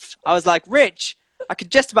myself. I was like, "Rich? I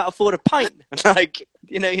could just about afford a pint." Like,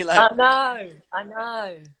 you're like, I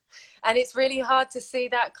know, and it's really hard to see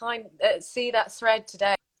that see that thread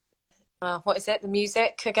today. What is it? The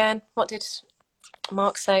music again? What did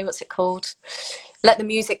Mark say? What's it called? Let the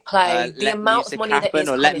music play. The amount of money that is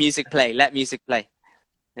let music play. Let music play.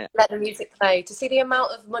 Yeah. Let the music play. To see the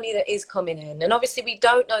amount of money that is coming in, and obviously we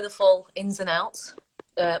don't know the full ins and outs,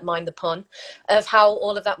 mind the pun, of how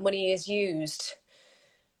all of that money is used.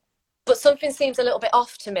 But something seems a little bit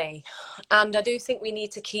off to me, and I do think we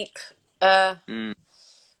need to keep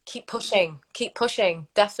pushing,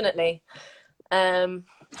 definitely. And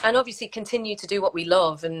obviously continue to do what we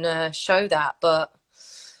love and show that. But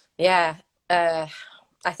yeah, I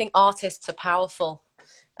think artists are powerful,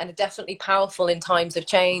 and are definitely powerful in times of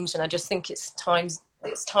change. And I just think it's time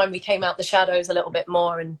we came out the shadows a little bit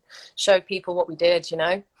more and showed people what we did,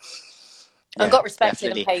 and got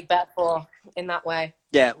respected and paid back for in that way.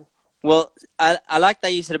 Yeah. Well, I like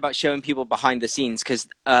that you said about showing people behind the scenes, because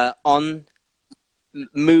on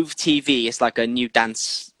Move TV, it's like a new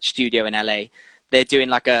dance studio in LA. They're doing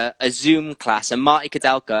like a Zoom class, and Marty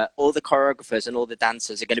Kudelka, all the choreographers and all the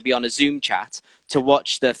dancers are going to be on a Zoom chat to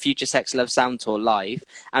watch the Future Sex Love Sound Tour live,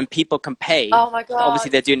 and people can pay. Oh my God. Obviously,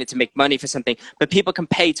 they're doing it to make money for something, but people can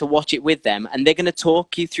pay to watch it with them, and they're going to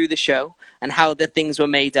talk you through the show and how the things were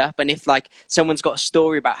made up, and if like someone's got a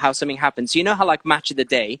story about how something happened. So you know how like Match of the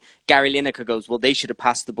Day, Gary Lineker goes, "Well, they should have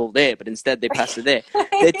passed the ball there, but instead they passed it there."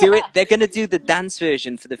 They're going to do the dance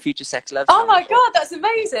version for the Future Sex Love Sound. Oh my God, that's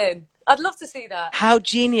amazing. I'd love to see that. How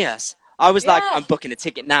genius. I was like, Yeah. I'm booking a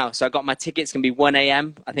ticket now. So I got my tickets, going to be 1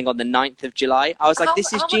 a.m., I think on the 9th of July. I was like,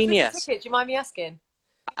 this is How much was the genius. ticket? Do you mind me asking?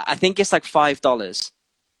 I think it's like $5.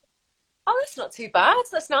 Oh, that's not too bad.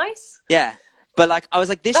 That's nice. Yeah. But like, I was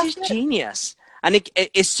like, this That's is good. genius. And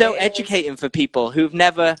it's so It is. educating for people who've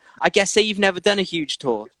never, I guess, say you've never done a huge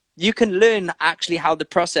tour. You can learn actually how the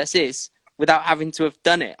process is without having to have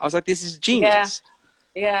done it. I was like, this is Yeah. genius.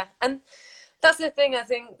 Yeah. And that's the thing. I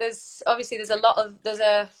think there's a lot of, there's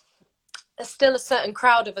still a certain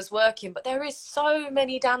crowd of us working, but there is so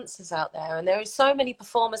many dancers out there and there is so many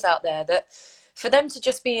performers out there that for them to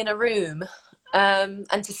just be in a room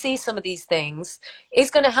and to see some of these things is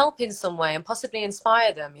going to help in some way and possibly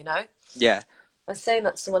inspire them, you know? Yeah. I was saying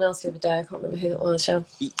that to someone else the other day. I can't remember who it was. So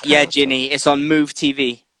Yeah, Ginny, it's on Move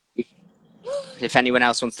TV. If anyone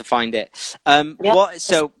else wants to find it. yeah.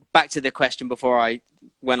 So back to the question before I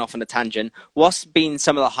went off on a tangent. What's been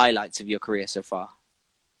some of the highlights of your career so far?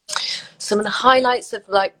 Some of the highlights of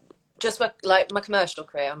just my commercial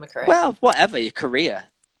career, my career. Well, whatever, your career.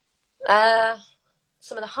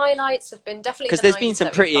 Some of the highlights have been definitely Because the there's been some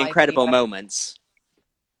pretty 1975 incredible video. moments.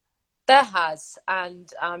 There has,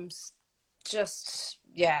 and I'm just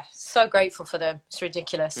so grateful for them. It's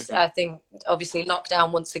ridiculous. Mm-hmm. I think obviously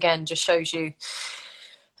lockdown once again just shows you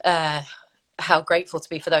how grateful to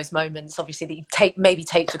be for those moments. Obviously that you maybe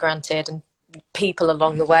take for granted, and people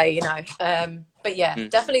along the way, you know. But yeah,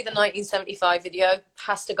 definitely the 1975 video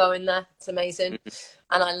has to go in there. It's amazing,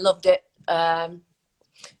 and I loved it. I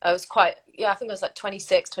was I think I was like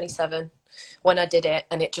 26, 27 when I did it,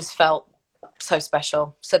 and it just felt so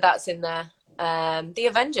special. So that's in there. The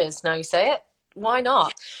Avengers, now you say it, why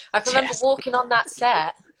not? I can remember walking on that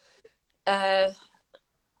set.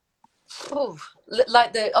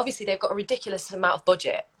 Obviously they've got a ridiculous amount of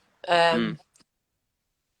budget.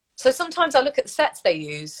 So sometimes I look at the sets they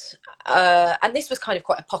use, and this was kind of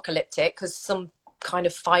quite apocalyptic because some kind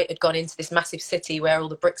of fight had gone into this massive city where all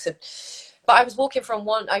the bricks had. But I was walking from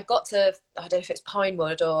I got to, I don't know if it's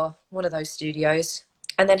Pinewood or one of those studios,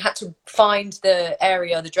 and then had to find the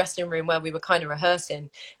area, the dressing room where we were kind of rehearsing,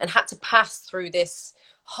 and had to pass through this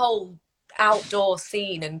whole outdoor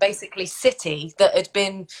scene and basically city that had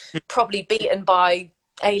been probably beaten by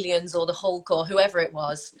aliens or the Hulk or whoever it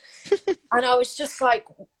was. And I was just like,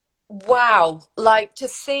 wow, like to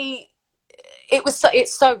see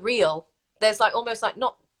it's so real. There's like almost like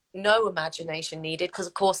no imagination needed, because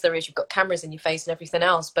of course there is, you've got cameras in your face and everything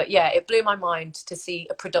else, but yeah, it blew my mind to see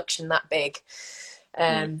a production that big.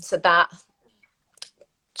 So that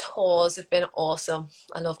tours have been awesome.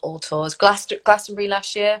 I love all tours. Glastonbury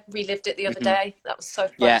last year, relived it the other day. That was so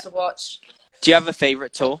fun to watch. Do you have a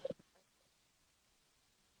favorite tour?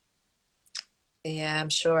 Yeah, I'm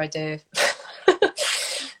sure I do.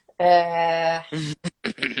 Oh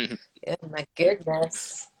my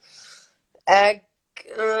goodness.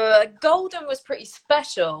 Golden was pretty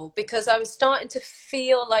special because I was starting to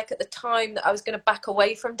feel like at the time that I was going to back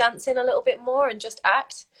away from dancing a little bit more and just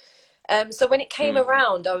act. So when it came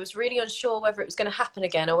around, I was really unsure whether it was going to happen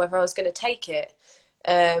again or whether I was going to take it.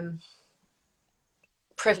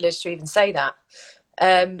 Privileged to even say that.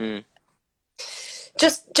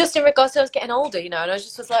 Just in regards to I was getting older, you know, and I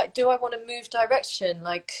just was like, do I want to move direction?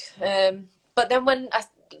 Like, but then when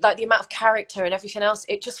like the amount of character and everything else,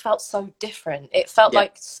 it just felt so different. It felt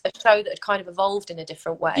like a show that had kind of evolved in a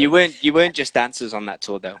different way. You weren't just dancers on that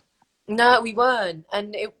tour though. No, we weren't,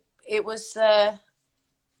 and it was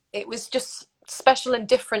just special and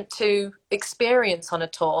different to experience on a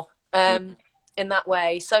tour in that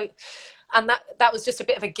way. So, and that was just a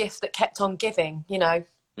bit of a gift that kept on giving, you know.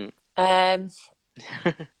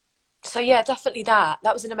 So yeah, definitely that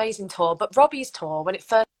was an amazing tour. But Robbie's tour, when it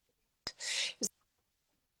first,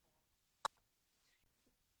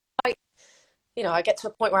 you know, I get to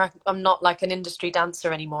a point where I'm not like an industry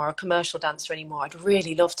dancer anymore, a commercial dancer anymore. I'd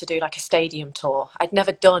really love to do like a stadium tour. I'd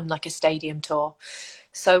never done like a stadium tour.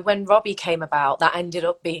 So when Robbie came about, that ended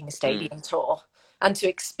up being a stadium tour. And to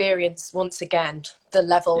experience once again the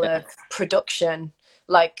level of production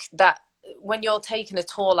like that, when you're taking a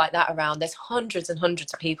tour like that around, there's hundreds and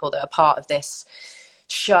hundreds of people that are part of this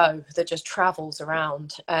show that just travels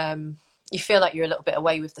around. You feel like you're a little bit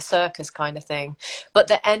away with the circus kind of thing, but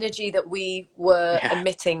the energy that we were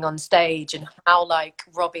emitting on stage and how like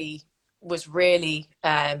Robbie was really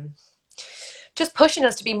just pushing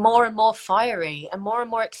us to be more and more fiery and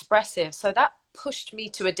more expressive. So that pushed me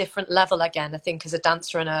to a different level again, I think, as a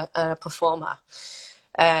dancer and a performer.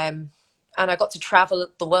 And I got to travel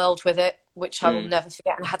the world with it, which I will never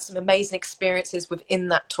forget. And I had some amazing experiences within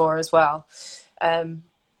that tour as well,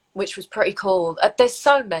 which was pretty cool. There's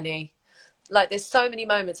so many. Like, there's so many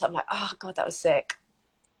moments I'm like, oh God, that was sick.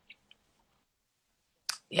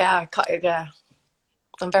 Yeah,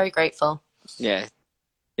 I'm very grateful. Yeah,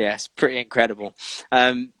 it's pretty incredible.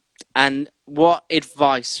 And what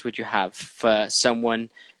advice would you have for someone,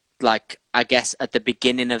 like, I guess, at the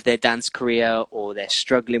beginning of their dance career, or they're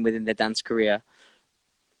struggling within their dance career?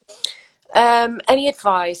 Any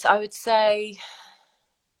advice? I would say,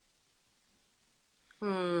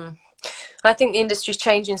 I think the industry's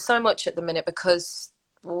changing so much at the minute because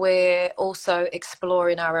we're also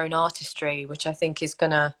exploring our own artistry, which I think is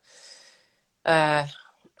gonna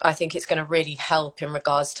it's going to really help in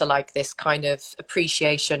regards to like this kind of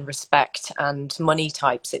appreciation, respect, and money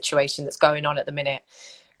type situation that's going on at the minute.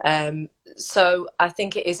 So I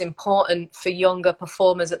think it is important for younger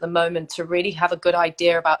performers at the moment to really have a good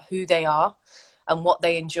idea about who they are and what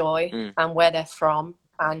they enjoy and where they're from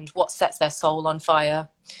and what sets their soul on fire.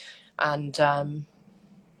 And and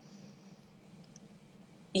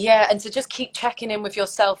to just keep checking in with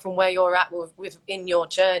yourself and where you're at within your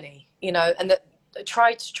journey, you know, and that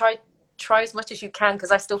try as much as you can,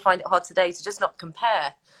 because I still find it hard today to just not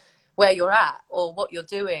compare where you're at or what you're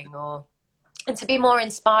doing, and to be more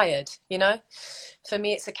inspired, you know. For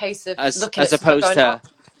me, it's a case of looking as at opposed to up.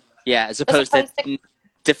 as opposed to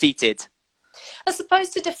defeated. As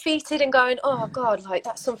opposed to defeated and going, oh God, like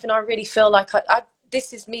that's something I really feel like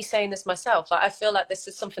this is me saying this myself. Like, I feel like this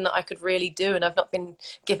is something that I could really do, and I've not been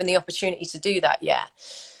given the opportunity to do that yet.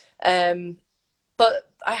 But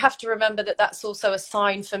I have to remember that that's also a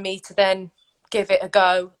sign for me to then give it a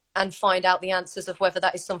go and find out the answers of whether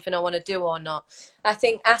that is something I want to do or not. I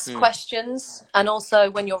think ask questions, and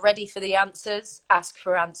also when you're ready for the answers, ask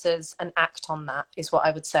for answers and act on that is what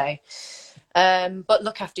I would say. But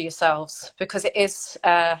look after yourselves, because it has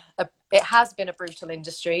been a brutal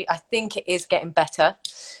industry. I think it is getting better.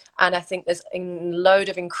 And I think there's a load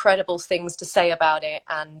of incredible things to say about it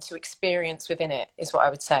and to experience within it, is what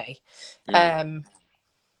I would say.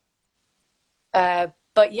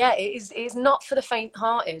 But yeah, it is not for the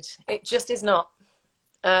faint-hearted. It just is not.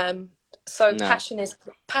 So no.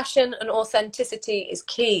 Passion and authenticity is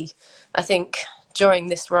key, I think, during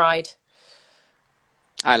this ride.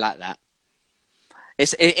 I like that.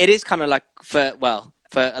 It is kind of like for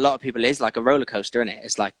a lot of people, it is like a roller coaster, isn't it?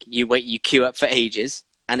 It's like you queue up for ages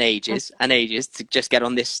and ages and ages to just get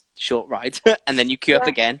on this short ride, and then you queue up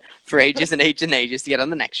again for ages and ages and ages to get on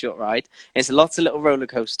the next short ride. It's lots of little roller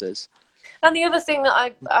coasters. And the other thing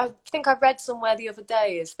that I think I read somewhere the other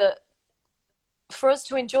day is that for us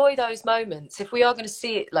to enjoy those moments, if we are going to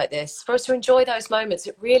see it like this, for us to enjoy those moments,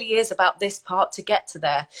 it really is about this part to get to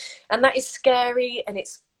there. And that is scary, and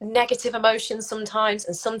it's negative emotions sometimes,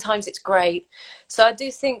 and sometimes it's great. So I do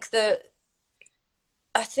think that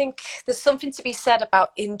there's something to be said about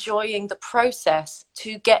enjoying the process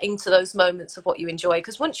to getting to those moments of what you enjoy.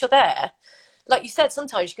 Because once you're there, like you said,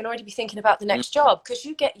 sometimes you can already be thinking about the next job because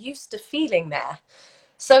you get used to feeling there.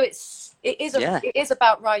 So it is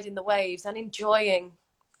about riding the waves and enjoying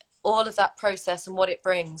all of that process and what it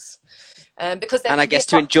brings. Because there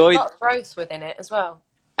can be a lot of growth within it as well.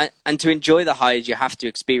 And to enjoy the highs, you have to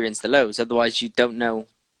experience the lows. Otherwise, you don't know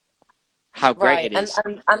how great it is.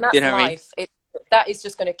 And that's life. I mean? That is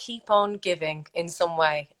just going to keep on giving in some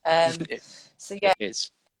way. So yeah. It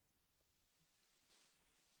is.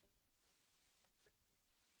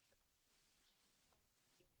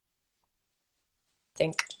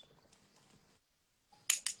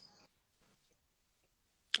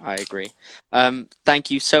 I agree. Thank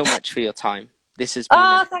you so much for your time. This has been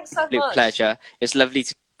an absolute pleasure. It's lovely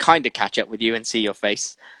to kind of catch up with you and see your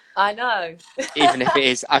face. I know. Even if it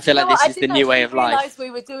is, I feel like this is the new way of life. I realised we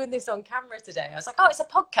were doing this on camera today. I was like, oh, it's a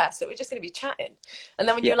podcast, so we're just going to be chatting. And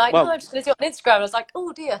then when you're like, no, I'm just going to do it on Instagram, I was like,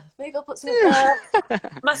 oh dear, maybe I'll put some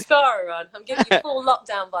mascara on. I'm giving you full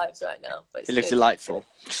lockdown vibes right now. But it looks delightful.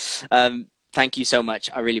 Thank you so much.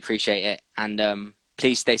 I really appreciate it. And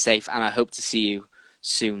please stay safe, and I hope to see you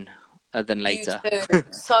soon than later. You too.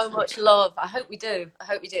 So much love. I hope we do.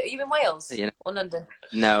 Are you in Wales or London?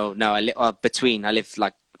 No, I live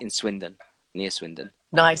like in Swindon, near Swindon.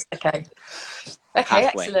 Nice. Okay,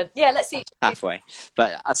 halfway. Excellent. Yeah, let's see. Halfway.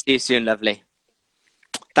 But I'll see you soon, lovely.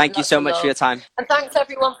 Thank you so much for your time. And thanks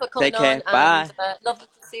everyone for coming on. Take care. Bye. And lovely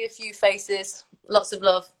to see a few faces. Lots of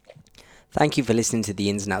love. Thank you for listening to the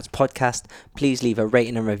Ins and Outs podcast. Please leave a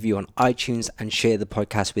rating and review on iTunes and share the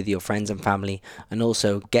podcast with your friends and family. And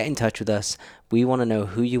also get in touch with us. We want to know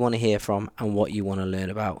who you want to hear from and what you want to learn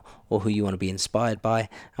about, or who you want to be inspired by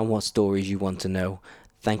and what stories you want to know.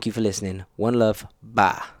 Thank you for listening. One love.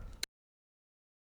 Bye.